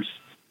favorites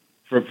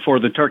for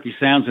the turkey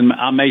sounds, and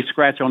I may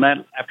scratch on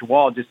that after a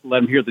while just to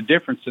let them hear the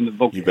difference in the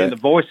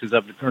voices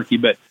of the turkey,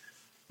 But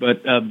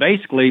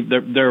basically,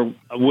 they're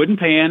a wooden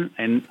pan,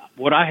 and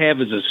what I have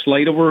is a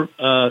slate over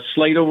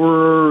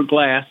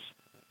glass,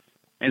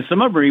 and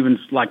some of them are even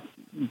like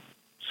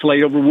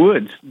slate over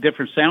woods,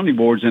 different sounding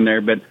boards in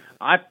there. But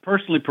I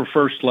personally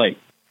prefer slate.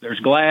 There's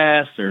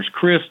glass, there's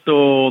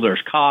crystal,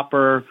 there's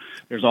copper,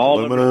 there's all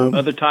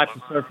other types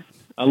of surface.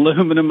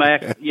 Aluminum,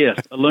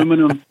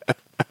 aluminum,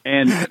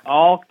 and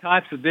all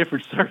types of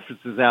different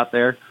surfaces out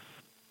there.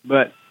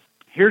 But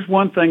here's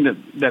one thing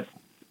that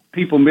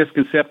people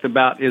misconcept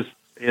about is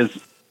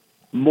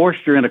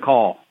moisture in a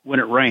call when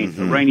it rains,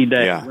 a rainy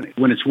day,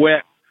 when it's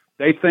wet.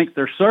 They think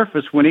their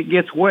surface, when it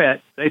gets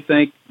wet, they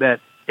think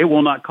that it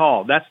will not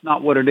call. That's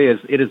not what it is.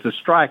 It is a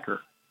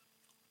striker.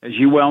 As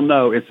you well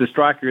know, it's the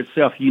striker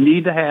itself. You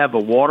need to have a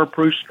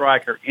waterproof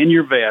striker in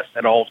your vest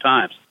at all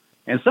times.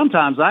 And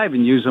sometimes I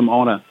even use them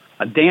on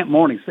a damp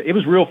morning. So it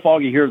was real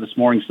foggy here this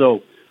morning,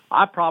 so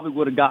I probably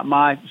would have got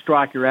my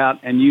striker out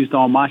and used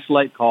on my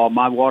slate call,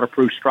 my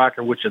waterproof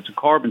striker, which is a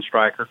carbon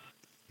striker.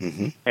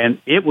 Mm-hmm.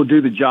 And it will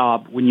do the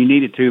job when you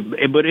need it to,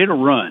 but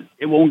it'll run.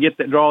 It won't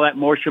draw that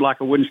moisture like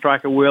a wooden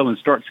striker will and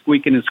start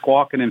squeaking and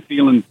squawking and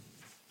feeling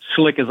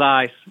slick as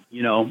ice,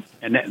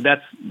 and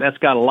that's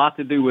got a lot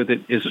to do with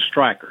it is a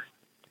striker.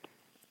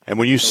 And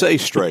when you say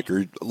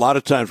striker, a lot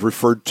of times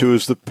referred to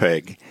as the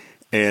peg.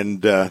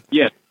 And,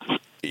 yes.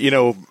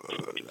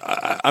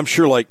 I'm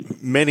sure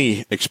like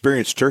many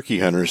experienced turkey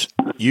hunters,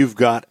 you've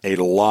got a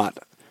lot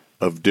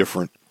of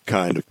different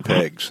kind of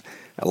pegs,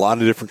 a lot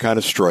of different kind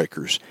of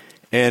strikers.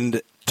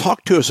 And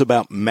talk to us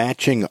about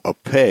matching a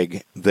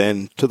peg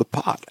then to the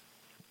pot.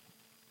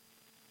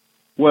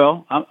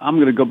 Well, I'm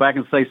going to go back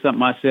and say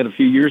something I said a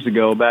few years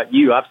ago about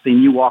you. I've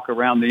seen you walk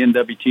around the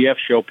NWTF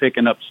show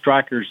picking up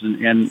strikers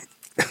and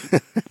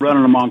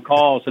running them on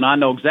calls, and I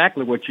know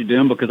exactly what you're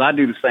doing because I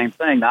do the same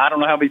thing. Now, I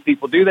don't know how many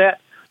people do that,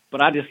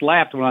 but I just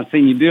laughed when I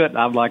seen you do it.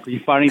 I'm like, "You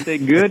find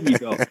anything good?" And you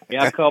go,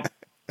 "Yeah, a couple."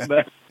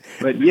 But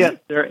yes,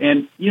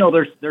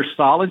 there's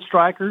solid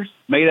strikers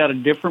made out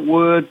of different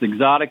woods,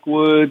 exotic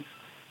woods,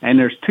 and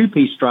there's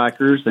two-piece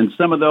strikers, and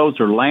some of those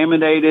are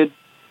laminated.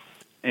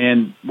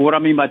 And what I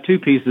mean by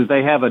two-piece is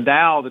they have a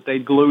dowel that they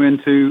glue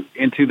into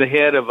the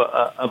head of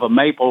a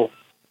maple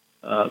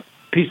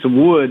piece of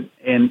wood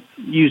and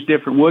use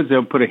different woods.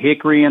 They'll put a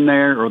hickory in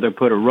there, or they'll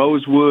put a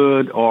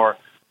rosewood, or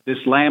this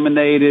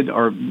laminated,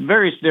 or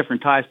various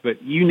different types.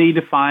 But you need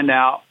to find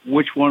out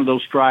which one of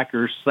those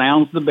strikers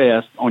sounds the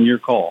best on your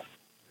call,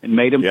 and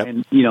make them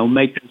and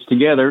make this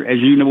together, as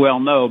you well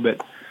know.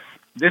 But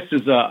this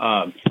is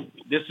a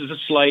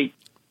slate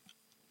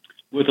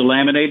with a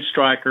laminated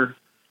striker,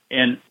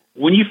 and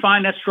when you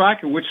find that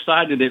striker, which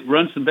side that it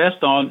runs the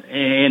best on,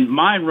 and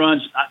mine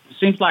runs, it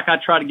seems like I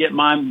try to get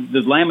mine, the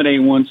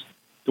laminated ones,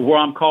 to where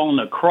I'm calling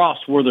across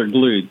where they're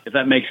glued, if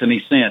that makes any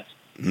sense.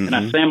 Mm-hmm. And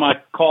I say my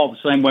call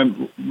the same way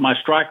my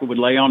striker would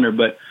lay on there,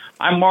 but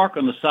I mark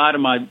on the side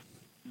of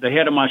the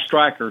head of my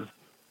striker,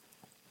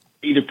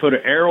 either put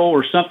an arrow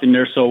or something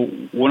there. So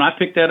when I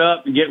pick that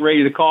up and get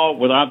ready to call,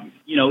 whether I'm,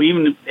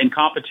 even in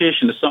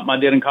competition, it's something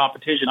I did in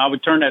competition, I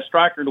would turn that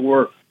striker to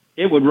where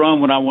it would run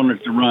when I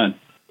wanted it to run.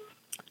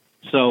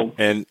 So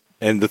and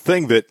the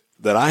thing that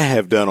I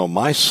have done on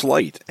my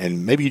slate,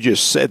 and maybe you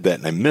just said that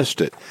and I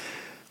missed it,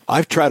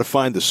 I've tried to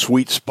find the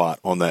sweet spot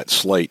on that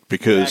slate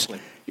because,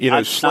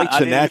 slate's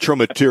a natural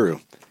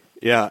material.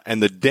 Yeah,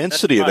 and the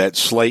density of that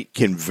slate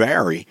can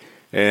vary.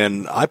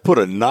 And I put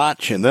a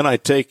notch, and then I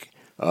take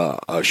a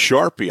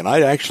Sharpie, and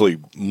I actually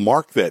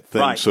mark that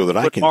thing so that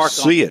I can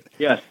see it.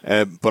 Yes.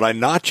 But I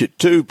notch it,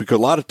 too, because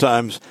a lot of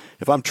times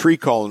if I'm tree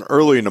calling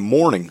early in the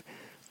morning,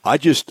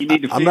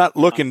 I'm not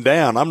looking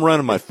down. I'm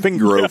running my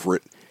finger over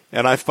it,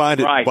 and I find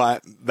it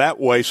by that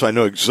way, so I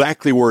know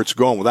exactly where it's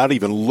going without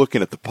even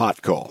looking at the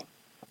pot call.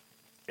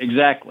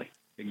 Exactly.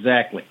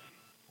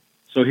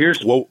 So here's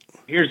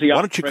the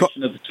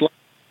operation of the slate.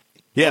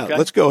 Yeah, okay.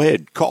 Let's go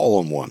ahead. Call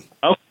on one.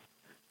 Oh,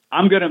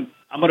 I'm gonna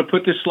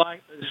put this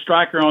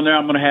striker on there.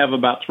 I'm gonna have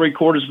about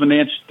 3/4 of an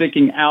inch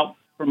sticking out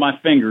from my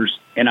fingers,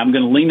 and I'm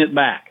gonna lean it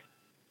back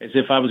as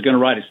if I was gonna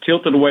ride. It's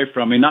tilted away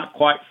from me, not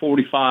quite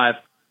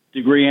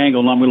 45-degree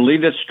angle, and I'm going to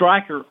leave that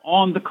striker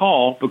on the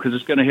call because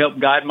it's going to help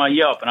guide my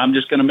yelp, and I'm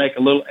just going to make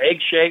a little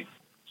egg shape.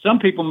 Some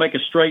people make a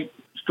straight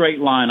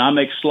line. I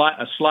make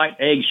a slight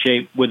egg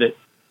shape with it.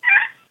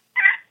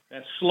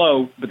 That's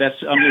slow, but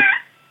and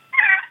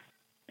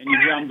you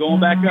hear I'm going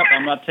back up.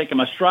 I'm not taking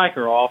my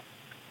striker off,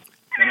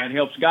 and that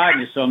helps guide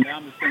me. So now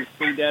I'm just going to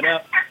speed that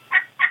up.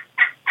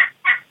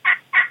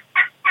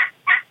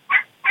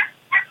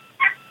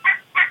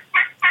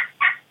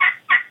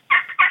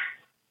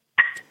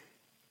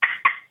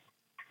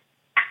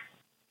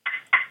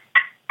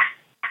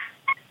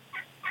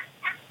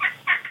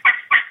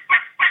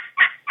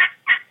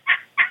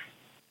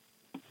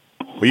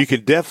 Well, you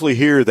can definitely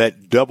hear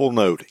that double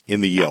note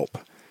in the yelp.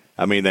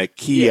 I mean, that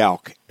key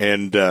out.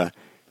 And,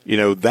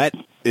 that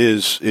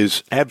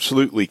is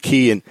absolutely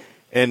key.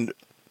 And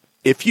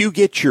if you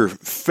get your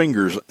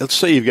fingers, let's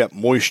say you've got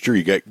moisture,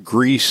 you got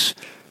grease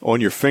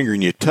on your finger,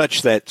 and you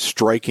touch that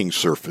striking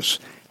surface,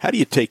 how do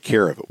you take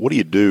care of it? What do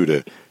you do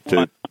to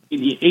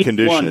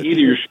condition it?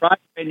 Either your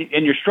striker,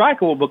 and your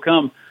striker will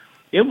become,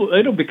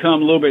 it'll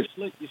become a little bit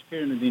slick just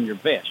carrying it in your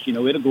vest.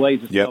 It'll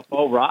glaze itself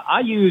over.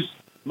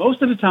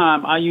 Most of the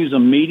time, I use a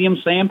medium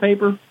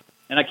sandpaper,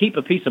 and I keep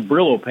a piece of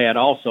Brillo pad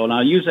also, and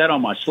I use that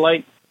on my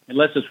slate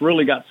unless it's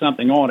really got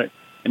something on it.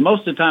 And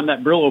most of the time,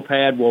 that Brillo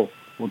pad will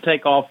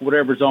take off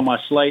whatever's on my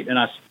slate, and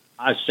I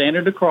sand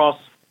it across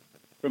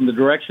from the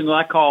direction that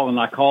I call, and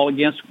I call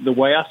against the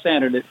way I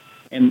sanded it.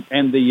 And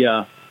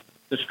the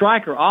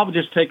striker, I'll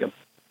just take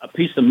a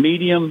piece of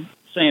medium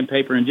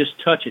sandpaper and just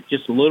touch it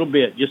just a little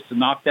bit just to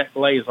knock that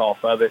glaze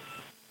off of it.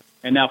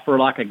 And now for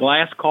like a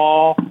glass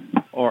call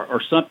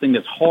or something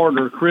that's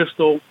harder,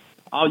 crystal,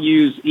 I'll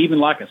use even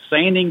like a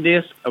sanding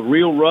disc, a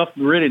real rough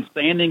gridded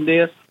sanding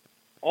disc,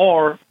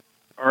 or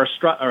a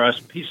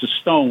piece of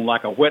stone,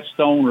 like a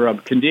whetstone or a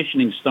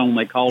conditioning stone,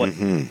 they call it,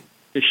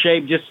 to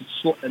shave just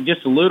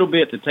a little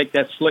bit to take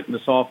that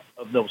slickness off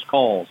of those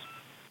calls.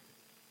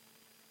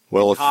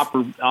 Well,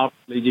 copper,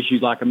 obviously, just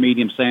use like a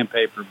medium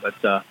sandpaper,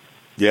 but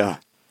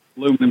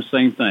aluminum,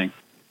 same thing.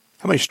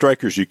 How many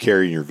strikers do you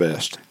carry in your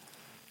vest?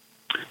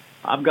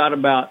 I've got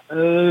about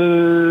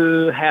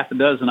half a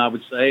dozen, I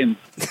would say, and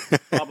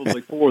probably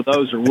 4 of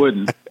those are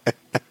wooden.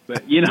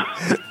 But,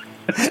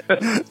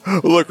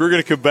 Look, we're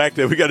going to come back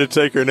to that. We got to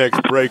take our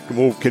next break, and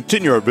we'll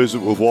continue our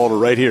visit with Walter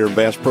right here in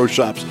Bass Pro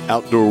Shops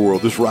Outdoor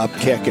World. This is Rob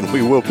Keck, and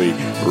we will be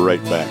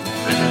right back.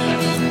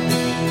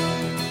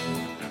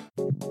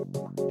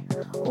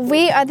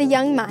 We are the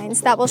young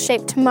minds that will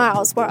shape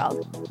tomorrow's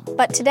world.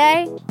 But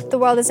today, the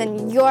world is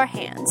in your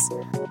hands.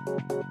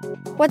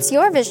 What's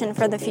your vision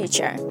for the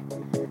future?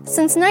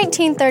 Since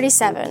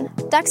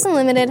 1937, Ducks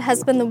Unlimited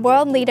has been the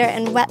world leader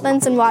in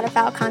wetlands and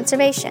waterfowl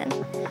conservation,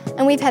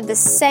 and we've had the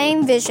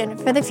same vision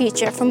for the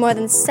future for more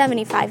than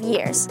 75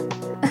 years.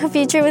 A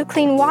future with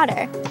clean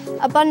water,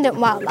 abundant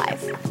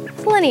wildlife,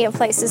 plenty of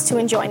places to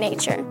enjoy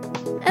nature.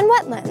 And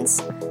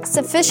wetlands,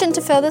 sufficient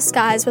to fill the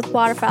skies with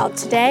waterfowl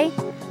today,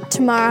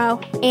 tomorrow,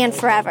 and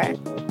forever.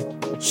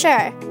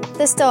 Sure,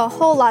 there's still a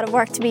whole lot of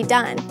work to be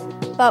done,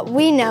 but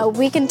we know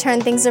we can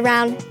turn things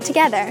around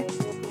together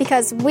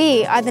because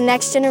we are the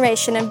next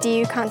generation of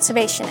DU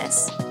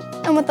conservationists.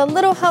 And with a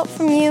little help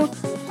from you,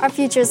 our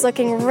future is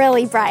looking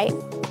really bright.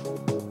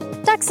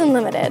 Ducks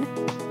Unlimited,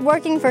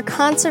 working for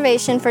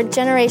conservation for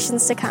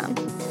generations to come.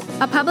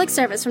 A public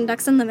service from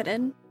Ducks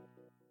Unlimited.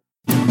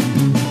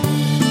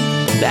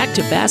 Back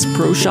to Bass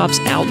Pro Shops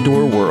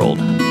Outdoor World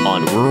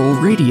on Rural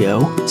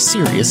Radio,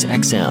 Sirius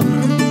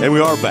XM. And we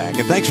are back.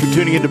 And thanks for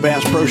tuning in to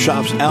Bass Pro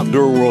Shops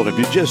Outdoor World. If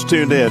you just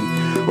tuned in,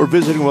 we're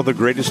visiting one of the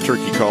greatest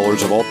turkey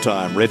callers of all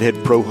time,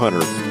 Redhead Pro Hunter,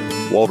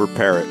 Walter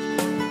Parrott.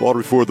 Walter,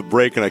 before the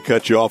break, and I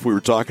cut you off, we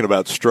were talking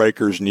about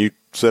strikers, and you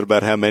said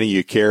about how many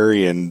you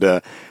carry, and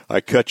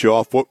I cut you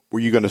off. What were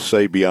you going to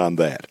say beyond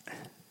that?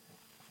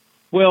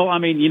 Well, I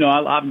mean,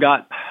 I've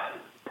got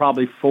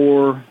probably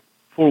four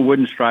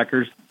wooden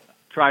strikers.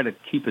 Try to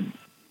keep it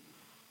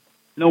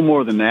no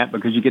more than that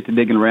because you get to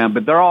digging around.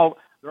 But they're all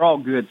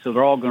good, so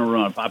they're all going to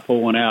run if I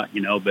pull one out,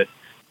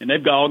 and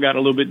they've all got a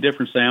little bit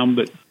different sound.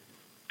 But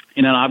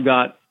I've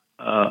got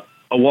a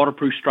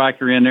waterproof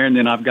striker in there, and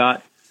then I've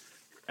got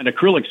an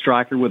acrylic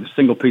striker with a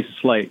single piece of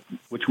slate,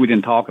 which we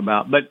didn't talk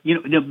about. But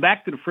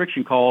back to the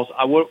friction calls,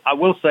 I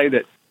will say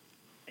that,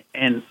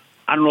 and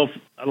I don't know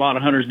if a lot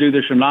of hunters do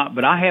this or not,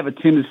 but I have a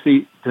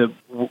tendency to,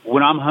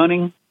 when I'm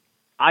hunting,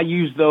 I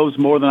use those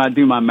more than I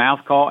do my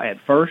mouth call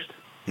at first,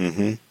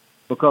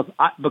 because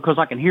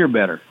I can hear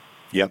better.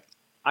 Yep,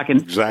 I can.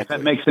 Exactly. If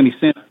that makes any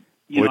sense.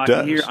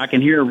 I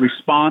can hear a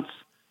response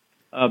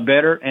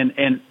better,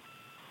 and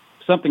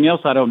something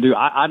else I don't do.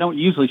 I don't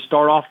usually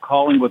start off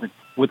calling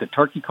with a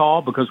turkey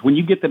call because when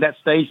you get to that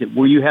stage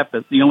where you have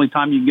to, the only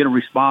time you can get a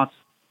response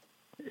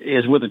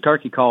is with a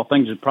turkey call.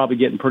 Things are probably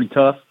getting pretty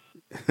tough,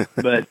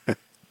 but.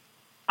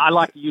 I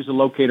like to use a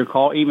locator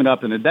call even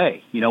up in the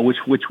day,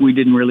 which we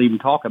didn't really even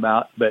talk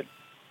about,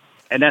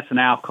 and that's an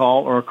owl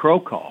call or a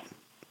crow call.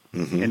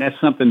 And that's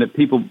something that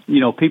people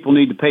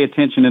need to pay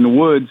attention in the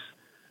woods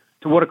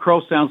to what a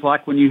crow sounds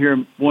like when you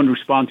hear one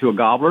respond to a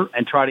gobbler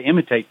and try to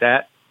imitate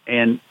that.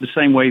 And the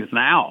same way with an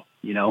owl,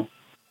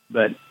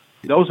 but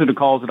those are the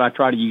calls that I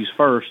try to use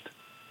first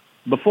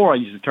before I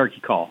use the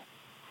turkey call.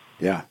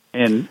 Yeah.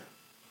 And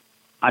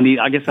I need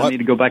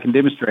to go back and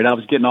demonstrate. I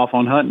was getting off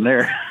on hunting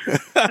there.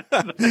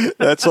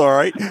 That's all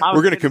right.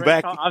 We're going to come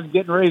back. I was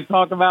getting ready to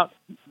talk about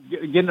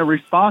getting a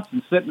response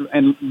and sitting.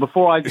 And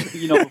before I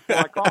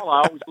call,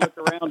 I always look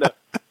around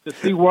to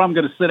see where I'm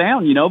going to sit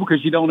down.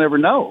 Because you don't ever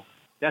know.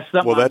 That's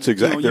something. Well, that's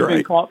exactly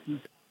right.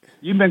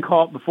 You've been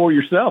caught before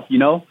yourself.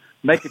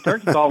 Make a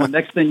turkey call, and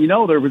next thing you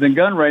know, they're within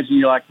gun range, and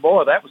you're like,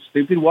 "Boy, that was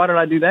stupid. Why did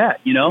I do that?"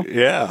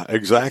 Yeah,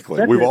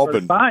 exactly. We've all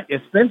been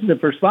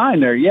expensive for spine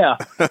there. Yeah.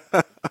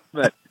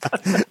 But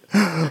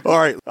all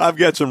right, I've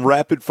got some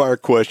rapid fire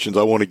questions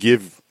I want to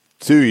give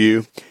to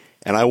you,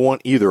 and I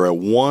want either a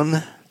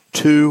 1,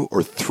 2,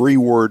 or 3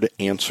 word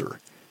answer.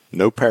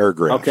 No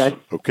paragraphs.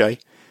 Okay.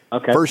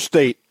 First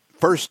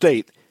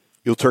state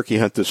you'll turkey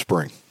hunt this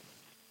spring.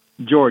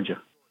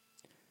 Georgia.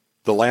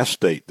 The last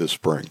state this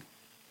spring.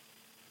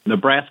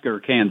 Nebraska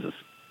or Kansas.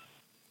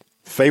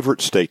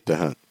 Favorite state to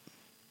hunt.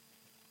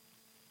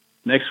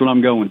 Next one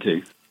I'm going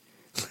to.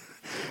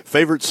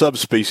 Favorite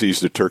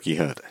subspecies to turkey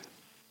hunt.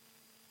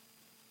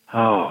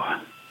 Oh,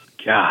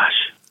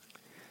 gosh.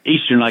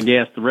 Eastern, I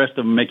guess. The rest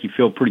of them make you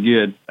feel pretty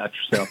good about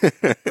yourself.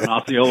 An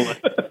Osceola.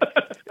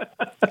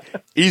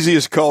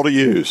 Easiest call to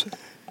use.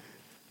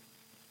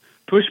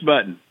 Push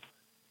button.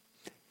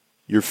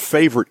 Your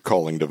favorite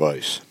calling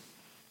device.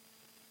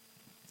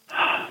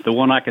 The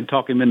one I can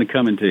talk him into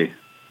coming to.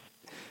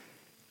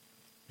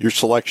 Your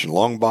selection,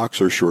 long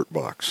box or short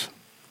box?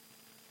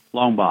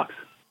 Long box.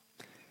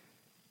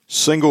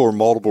 Single or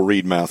multiple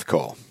reed mouth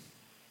call?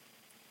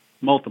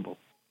 Multiple.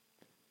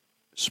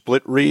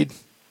 Split reed?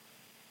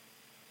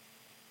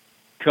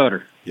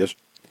 Cutter. Yes.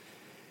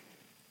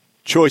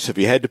 Choice, if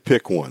you had to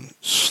pick one,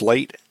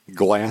 slate,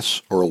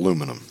 glass, or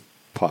aluminum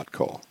pot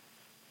call?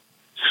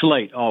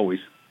 Slate, always.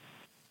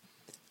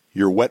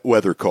 Your wet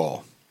weather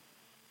call?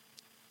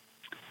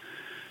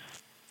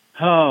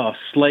 Oh,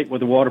 slate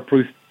with a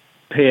waterproof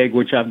peg,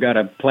 which I've got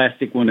a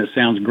plastic one that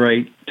sounds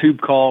great. Tube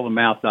call and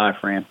mouth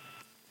diaphragm.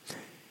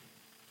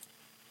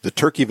 The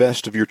turkey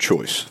vest of your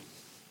choice?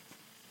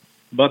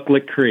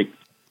 Bucklet Creek.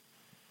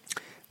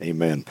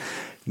 Amen.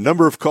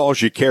 Number of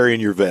calls you carry in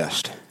your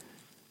vest?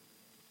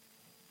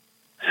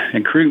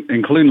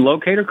 Including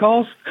locator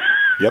calls?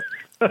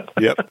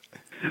 Yep.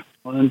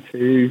 1,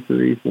 2,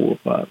 3, 4,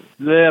 5.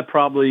 Yeah,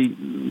 probably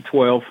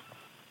 12.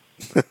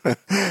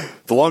 The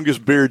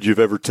longest beard you've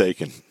ever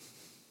taken?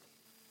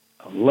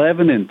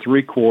 11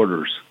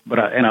 3/4. But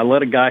I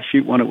let a guy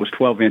shoot one that was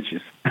 12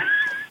 inches.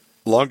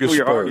 Longest we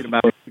were spur? arguing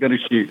about what he was going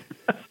to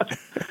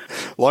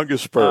shoot.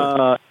 Longest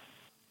spur?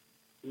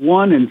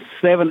 1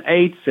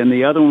 7/8, and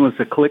the other one was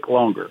a click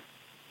longer.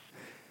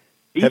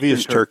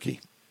 Heaviest turkey?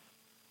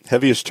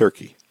 Heaviest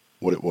turkey?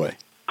 What'd it weigh?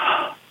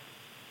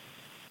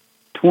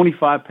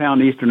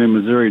 25-pound Eastern in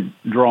Missouri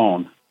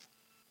drawn.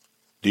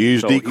 Do you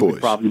use decoys? He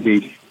would probably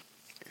be,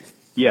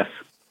 yes,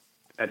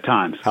 at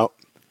times. How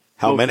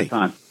many?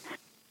 Times.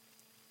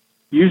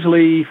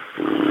 Usually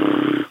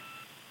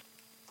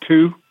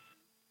 2,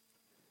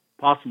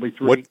 possibly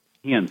 3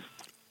 hens.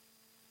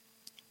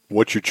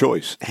 What's your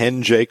choice?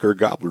 Hen, jake, or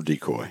gobbler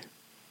decoy?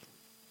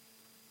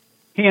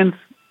 Hens.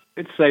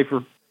 It's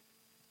safer.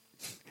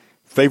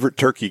 Favorite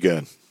turkey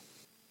gun?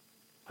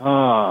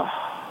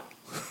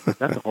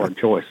 That's a hard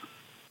choice.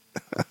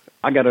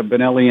 I got a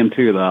Benelli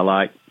M2 that I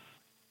like.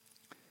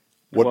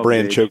 What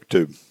brand gauge. choke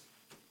tube?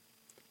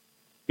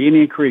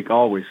 Indian Creek,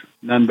 always.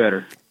 None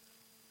better.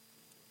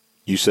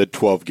 You said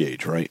 12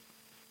 gauge, right?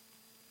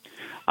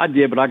 I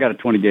did, but I got a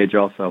 20 gauge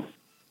also.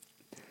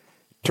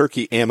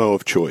 Turkey ammo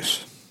of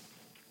choice?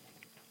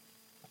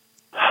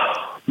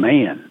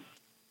 Man,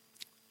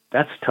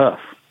 that's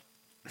tough.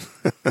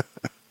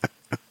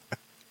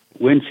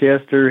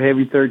 Winchester,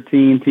 Heavy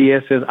 13,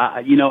 TSS.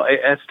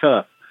 That's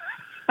tough.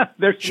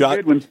 There's some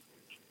good ones.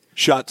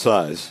 Shot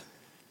size?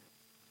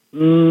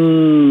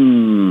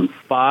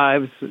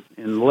 5s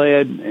in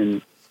lead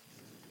and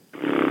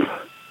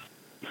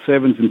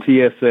 7s in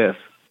TSS.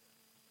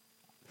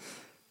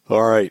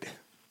 All right.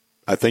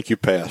 I think you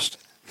passed.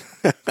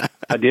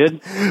 I did?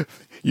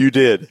 You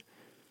did.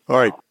 All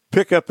right.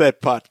 Pick up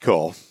that pot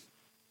call.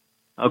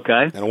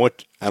 Okay. And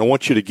I don't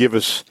want you to give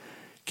us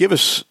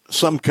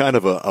some kind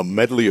of a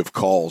medley of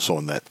calls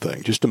on that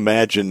thing. Just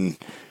imagine,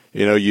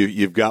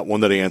 you've got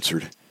one that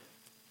answered.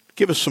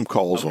 Give us some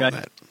calls on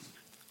that.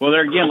 Well,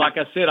 there again, like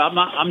I said,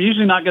 I'm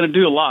usually not going to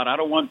do a lot. I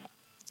don't want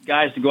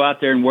guys to go out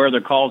there and wear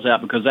their calls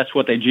out because that's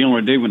what they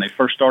generally do when they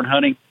first start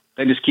hunting.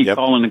 They just keep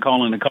calling and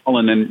calling and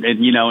calling, and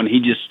he's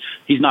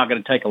not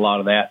going to take a lot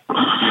of that.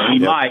 He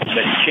might,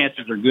 but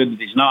chances are good that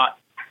he's not.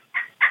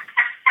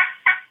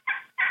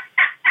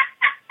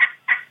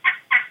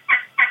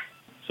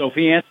 So if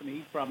he answers me,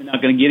 he's probably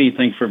not going to get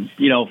anything for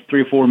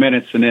 3 or 4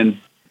 minutes, and then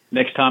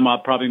next time I'll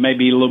probably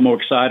maybe a little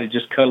more excited,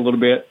 just cut a little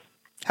bit.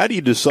 How do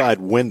you decide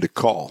when to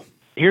call?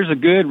 Here's a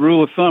good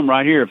rule of thumb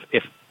right here.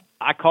 If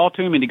I call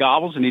to him and he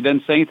gobbles and he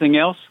doesn't say anything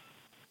else,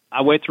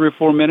 I wait 3 or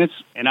 4 minutes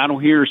and I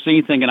don't hear or see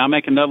anything, and I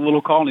make another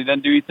little call and he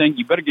doesn't do anything,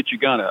 you better get your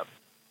gun up.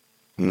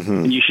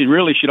 Mm-hmm. And you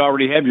should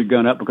already have your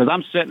gun up because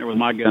I'm sitting there with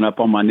my gun up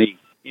on my knee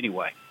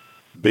anyway.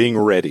 Being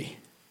ready.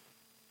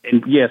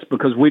 And yes,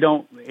 because we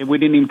didn't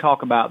even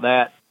talk about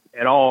that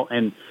at all.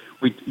 And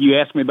you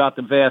asked me about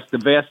the vest.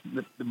 The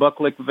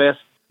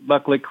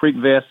Bucklick Creek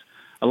vest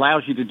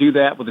allows you to do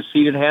that with the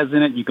seat it has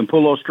in it. You can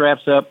pull those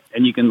straps up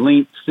and you can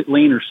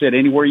lean or sit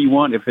anywhere you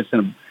want. If it's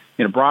in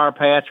a briar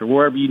patch or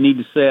wherever you need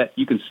to sit,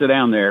 you can sit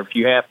down there if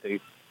you have to.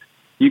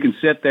 You can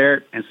sit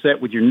there and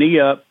sit with your knee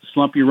up,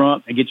 slump your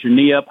rump, and get your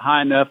knee up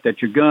high enough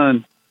that your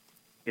gun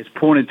is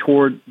pointed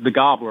toward the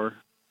gobbler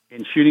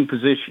in shooting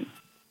position.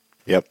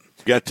 Yep.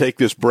 We've got to take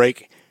this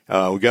break.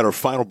 We got our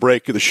final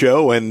break of the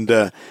show, and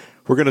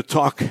we're going to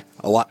talk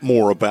a lot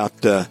more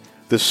about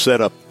this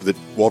setup that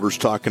Walter's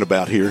talking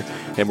about here.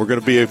 And we're going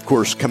to be, of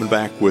course, coming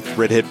back with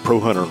Redhead Pro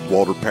Hunter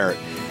Walter Parrott.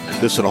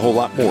 This and a whole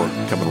lot more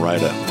coming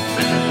right up.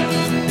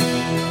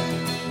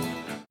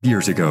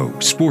 Years ago,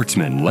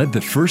 sportsmen led the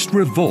first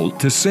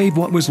revolt to save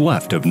what was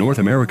left of North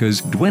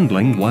America's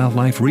dwindling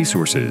wildlife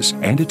resources,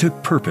 and it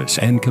took purpose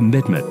and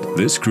commitment.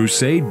 This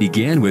crusade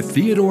began with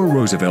Theodore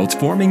Roosevelt's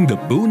forming the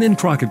Boone and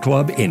Crockett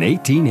Club in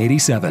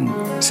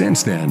 1887.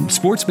 Since then,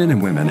 sportsmen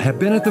and women have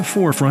been at the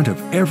forefront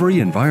of every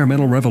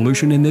environmental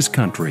revolution in this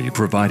country,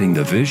 providing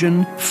the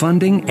vision,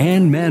 funding,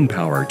 and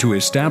manpower to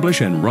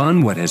establish and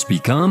run what has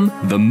become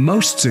the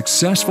most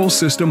successful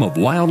system of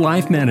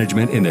wildlife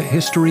management in the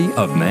history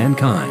of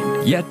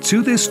mankind. Yet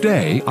to this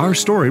day, our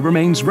story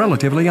remains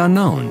relatively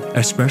unknown,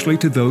 especially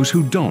to those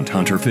who don't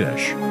hunt or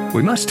fish.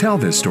 We must tell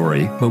this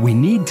story, but we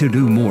need to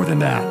do more than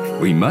that.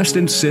 We must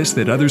insist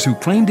that others who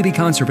claim to be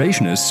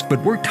conservationists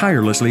but work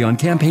tirelessly on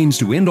campaigns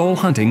to end all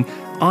hunting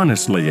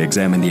honestly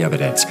examine the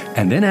evidence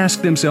and then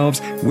ask themselves,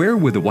 where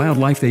would the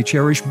wildlife they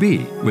cherish be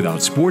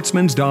without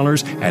sportsmen's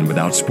dollars and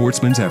without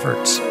sportsmen's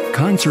efforts?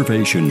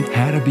 Conservation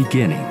had a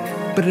beginning,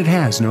 but it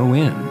has no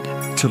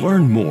end. To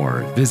learn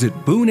more, visit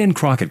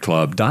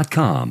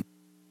BooneandCrockettClub.com.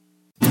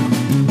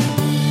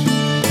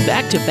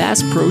 Back to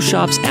Bass Pro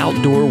Shops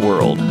Outdoor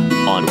World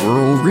on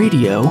Rural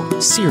Radio,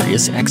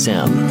 Sirius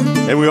XM.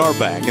 And we are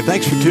back. And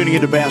thanks for tuning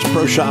into Bass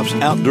Pro Shops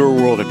Outdoor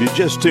World. If you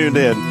just tuned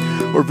in,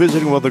 we're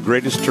visiting one of the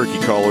greatest turkey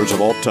callers of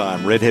all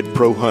time, Redhead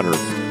Pro Hunter,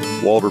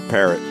 Walter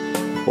Parrott.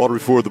 Walter,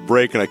 before the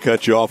break, and I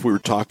cut you off, we were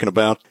talking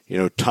about,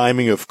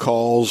 timing of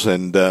calls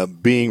and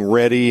being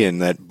ready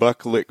and that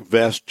Bucklick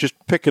vest. Just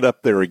pick it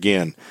up there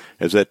again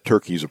as that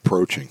turkey's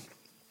approaching.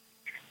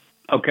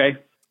 Okay.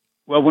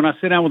 Well, when I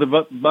sit down with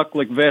the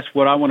Bucklick vest,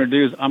 what I want to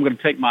do is I'm going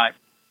to take my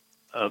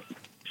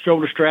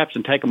shoulder straps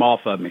and take them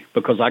off of me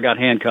because I got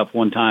handcuffed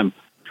one time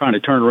trying to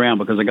turn around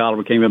because a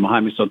gobbler came in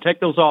behind me. So take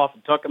those off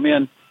and tuck them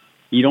in.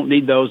 You don't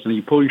need those, and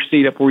you pull your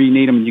seat up where you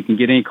need them, and you can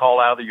get any call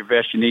out of your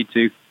vest you need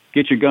to.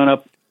 Get your gun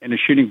up in a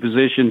shooting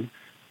position.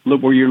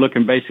 Look where you're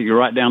looking, basically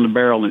right down the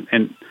barrel,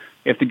 and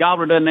if the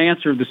gobbler doesn't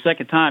answer the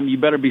second time, you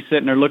better be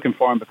sitting there looking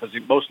for him, because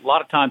a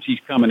lot of times he's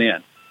coming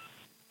in,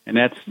 and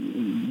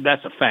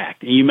that's a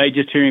fact. And you may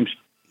just hear him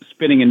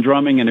spinning and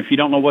drumming, and if you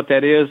don't know what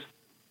that is,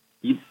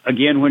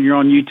 again, when you're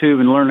on YouTube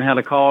and learning how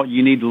to call,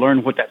 you need to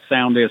learn what that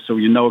sound is so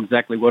you know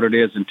exactly what it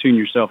is and tune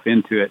yourself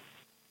into it.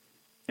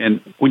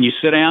 And when you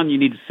sit down, you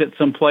need to sit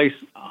someplace.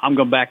 I'm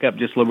going to back up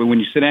just a little bit. When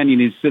you sit down, you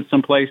need to sit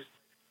someplace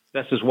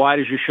that's as wide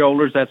as your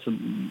shoulders. That's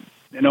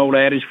an old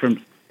adage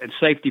from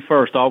safety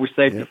first. Always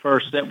safety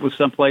first. Sit with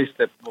someplace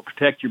that will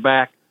protect your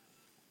back,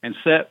 and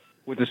sit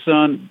with the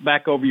sun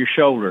back over your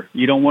shoulder.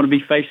 You don't want to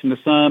be facing the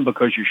sun,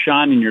 because you're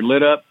shining, you're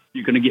lit up,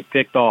 you're going to get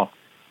picked off.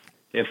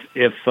 If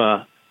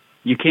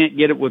you can't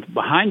get it with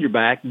behind your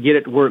back, get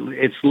it where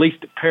it's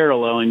least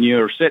paralleling you,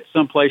 or sit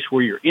someplace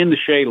where you're in the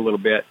shade a little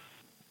bit.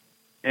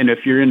 And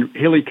if you're in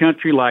hilly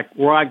country like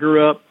where I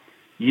grew up,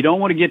 you don't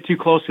want to get too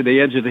close to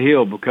the edge of the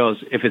hill, because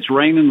if it's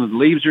raining and the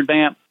leaves are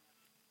damp,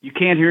 you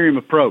can't hear him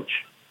approach.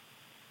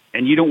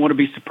 And you don't want to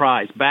be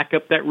surprised. Back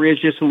up that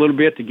ridge just a little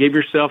bit to give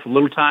yourself a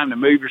little time to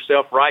move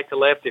yourself right to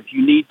left if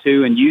you need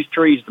to, and use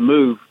trees to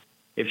move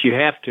if you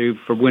have to.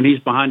 For when he's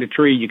behind a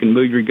tree, you can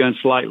move your gun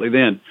slightly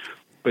then.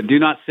 But do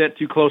not sit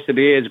too close to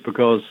the edge,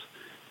 because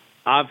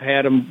I've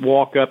had them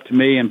walk up to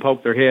me and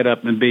poke their head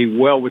up and be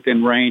well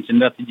within range, and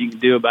nothing you can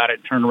do about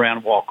it, turn around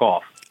and walk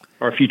off.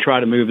 Or if you try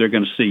to move, they're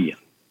going to see you.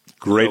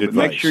 Great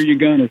advice. Make sure your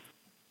gun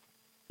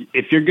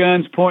if your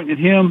gun's pointing at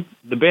him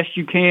the best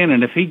you can,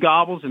 and if he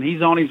gobbles and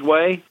he's on his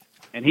way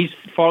and he's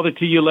farther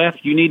to your left,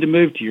 you need to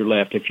move to your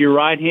left. If you're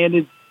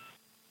right-handed,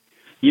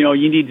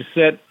 you need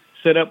to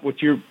set up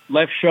with your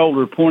left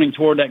shoulder pointing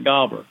toward that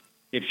gobbler.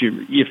 If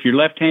you're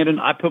left-handed,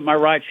 I put my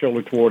right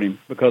shoulder toward him,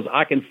 because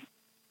I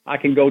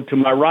can go to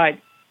my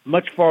right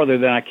much farther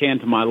than I can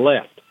to my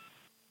left,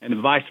 and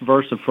vice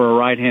versa for a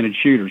right-handed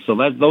shooter. So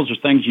those are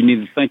things you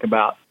need to think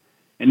about.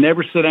 And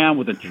never sit down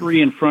with a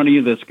tree in front of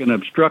you that's going to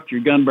obstruct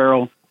your gun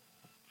barrel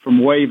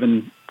from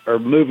waving or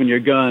moving your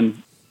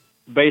gun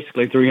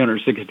basically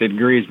 360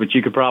 degrees, but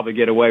you could probably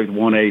get away with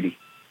 180.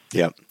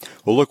 Yeah.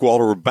 Well, look,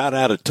 Walter, we're about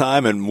out of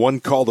time, and one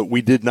call that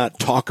we did not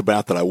talk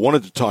about that I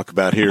wanted to talk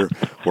about here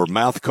were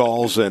mouth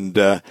calls. And,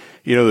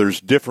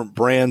 there's different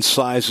brand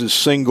sizes,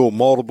 single,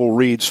 multiple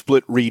read,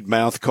 split read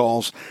mouth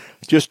calls.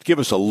 Just give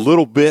us a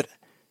little bit,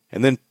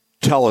 and then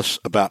tell us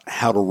about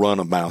how to run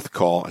a mouth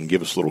call, and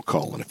give us a little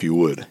call, and if you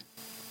would.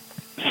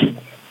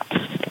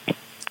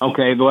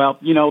 Okay, well,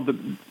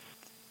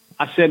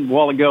 I said a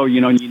while ago,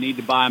 you need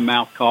to buy a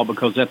mouth call,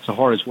 because that's the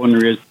hardest one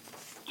there is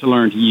to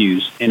learn to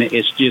use. And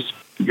it's just,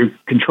 you're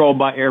controlled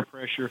by air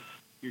pressure.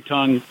 Your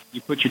tongue,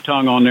 you put your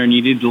tongue on there, and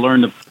you need to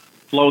learn to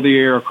flow the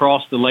air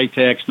across the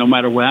latex, no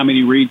matter how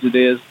many reeds it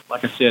is.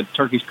 Like I said,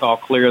 turkeys call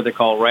clear, they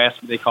call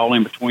raspy, they call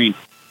in between.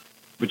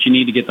 But you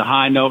need to get the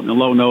high note and the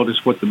low note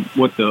is what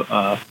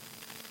the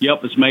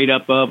yelp is made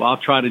up of. I'll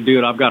try to do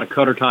it. I've got a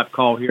cutter type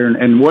call here,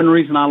 and one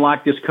reason I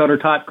like this cutter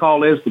type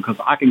call is because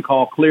I can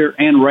call clear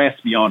and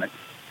raspy on it.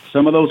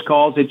 Some of those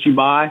calls that you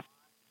buy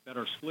that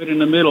are split in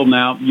the middle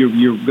now,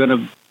 you're going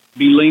to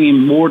be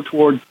leaning more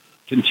toward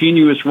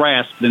continuous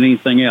rasp than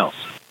anything else.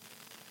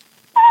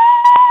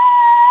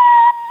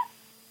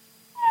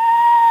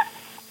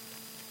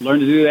 Learn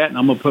to do that, and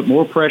I'm going to put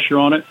more pressure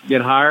on it,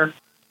 get higher.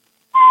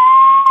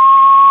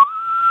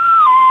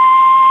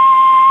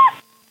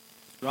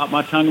 Drop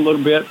my tongue a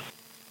little bit,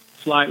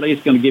 slightly.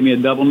 It's going to give me a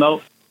double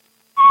note.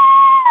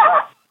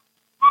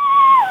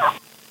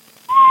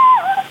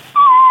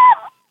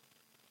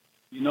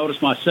 You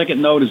notice my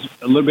second note is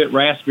a little bit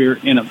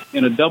raspier.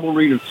 In a double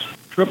read or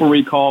triple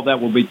read call, that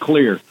will be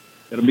clear.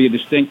 It'll be a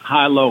distinct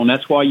high-low, and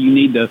that's why you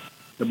need to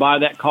buy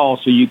that call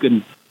so you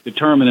can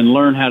determine and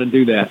learn how to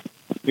do that.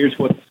 Here's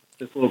what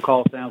this little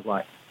call sounds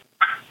like.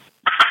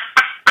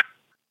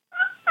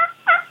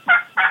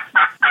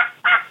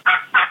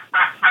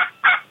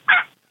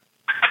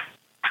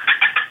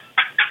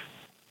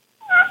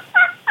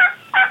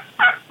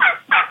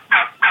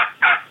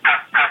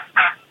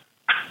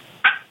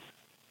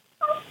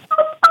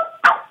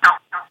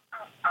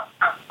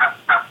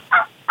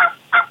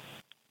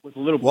 With a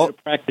little bit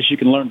of practice, you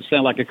can learn to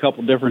sound like a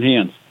couple different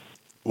hens.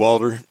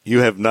 Walter, you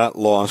have not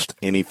lost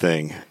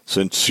anything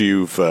since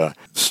you've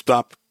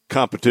stopped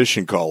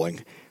competition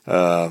calling.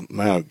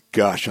 My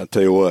gosh, I'll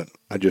tell you what,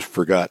 I just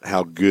forgot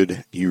how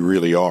good you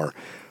really are.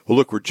 Well,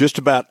 look, we're just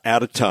about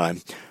out of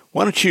time.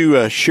 Why don't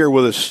you share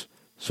with us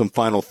some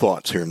final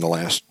thoughts here in the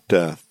last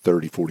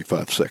 30,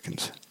 45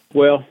 seconds?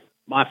 Well,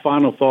 my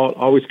final thought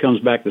always comes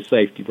back to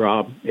safety,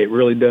 Rob. It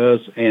really does.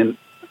 And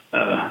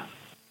I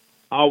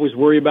always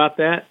worry about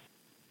that,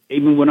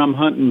 even when I'm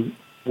hunting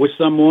with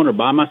someone or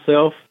by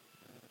myself.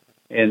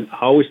 And I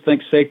always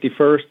think safety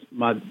first.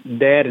 My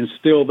dad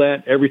instilled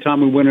that every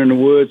time we went in the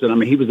woods. And, I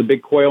mean, he was a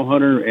big quail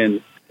hunter,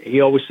 and he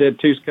always said,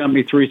 two's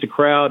company, three's the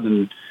crowd.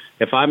 And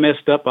if I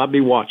messed up, I'd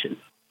be watching.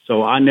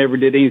 So I never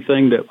did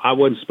anything that I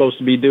wasn't supposed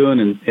to be doing,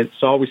 and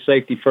it's always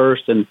safety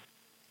first. And,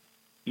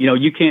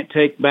 you can't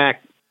take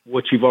back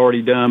what you've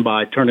already done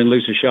by turning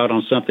loose a shot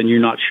on something you're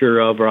not sure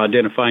of or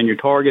identifying your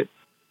target.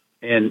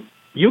 And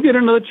you'll get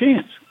another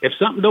chance. If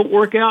something don't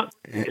work out,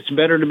 it's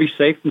better to be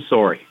safe than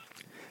sorry.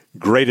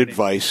 Great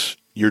advice.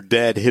 Your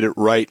dad hit it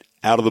right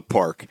out of the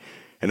park.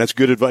 And that's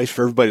good advice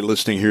for everybody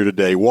listening here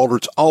today. Walter,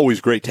 it's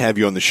always great to have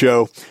you on the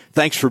show.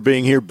 Thanks for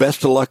being here.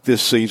 Best of luck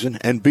this season,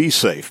 and be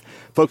safe.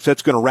 Folks,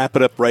 that's going to wrap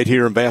it up right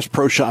here in Bass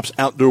Pro Shops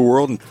Outdoor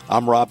World. And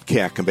I'm Rob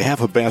Keck. On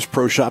behalf of Bass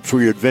Pro Shops,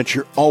 where your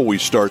adventure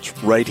always starts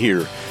right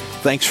here,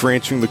 thanks for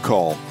answering the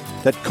call.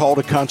 That call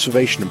to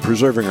conservation and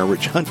preserving our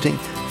rich hunting,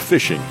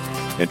 fishing,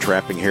 and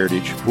trapping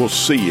heritage. We'll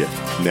see you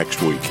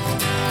next week.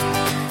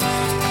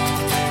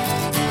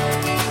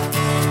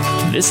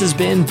 This has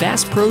been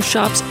Bass Pro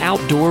Shops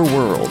Outdoor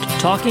World,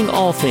 talking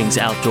all things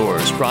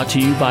outdoors, brought to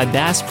you by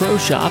Bass Pro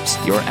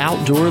Shops, your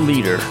outdoor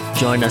leader.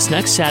 Join us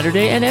next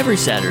Saturday and every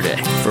Saturday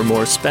for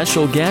more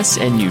special guests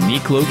and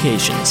unique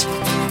locations.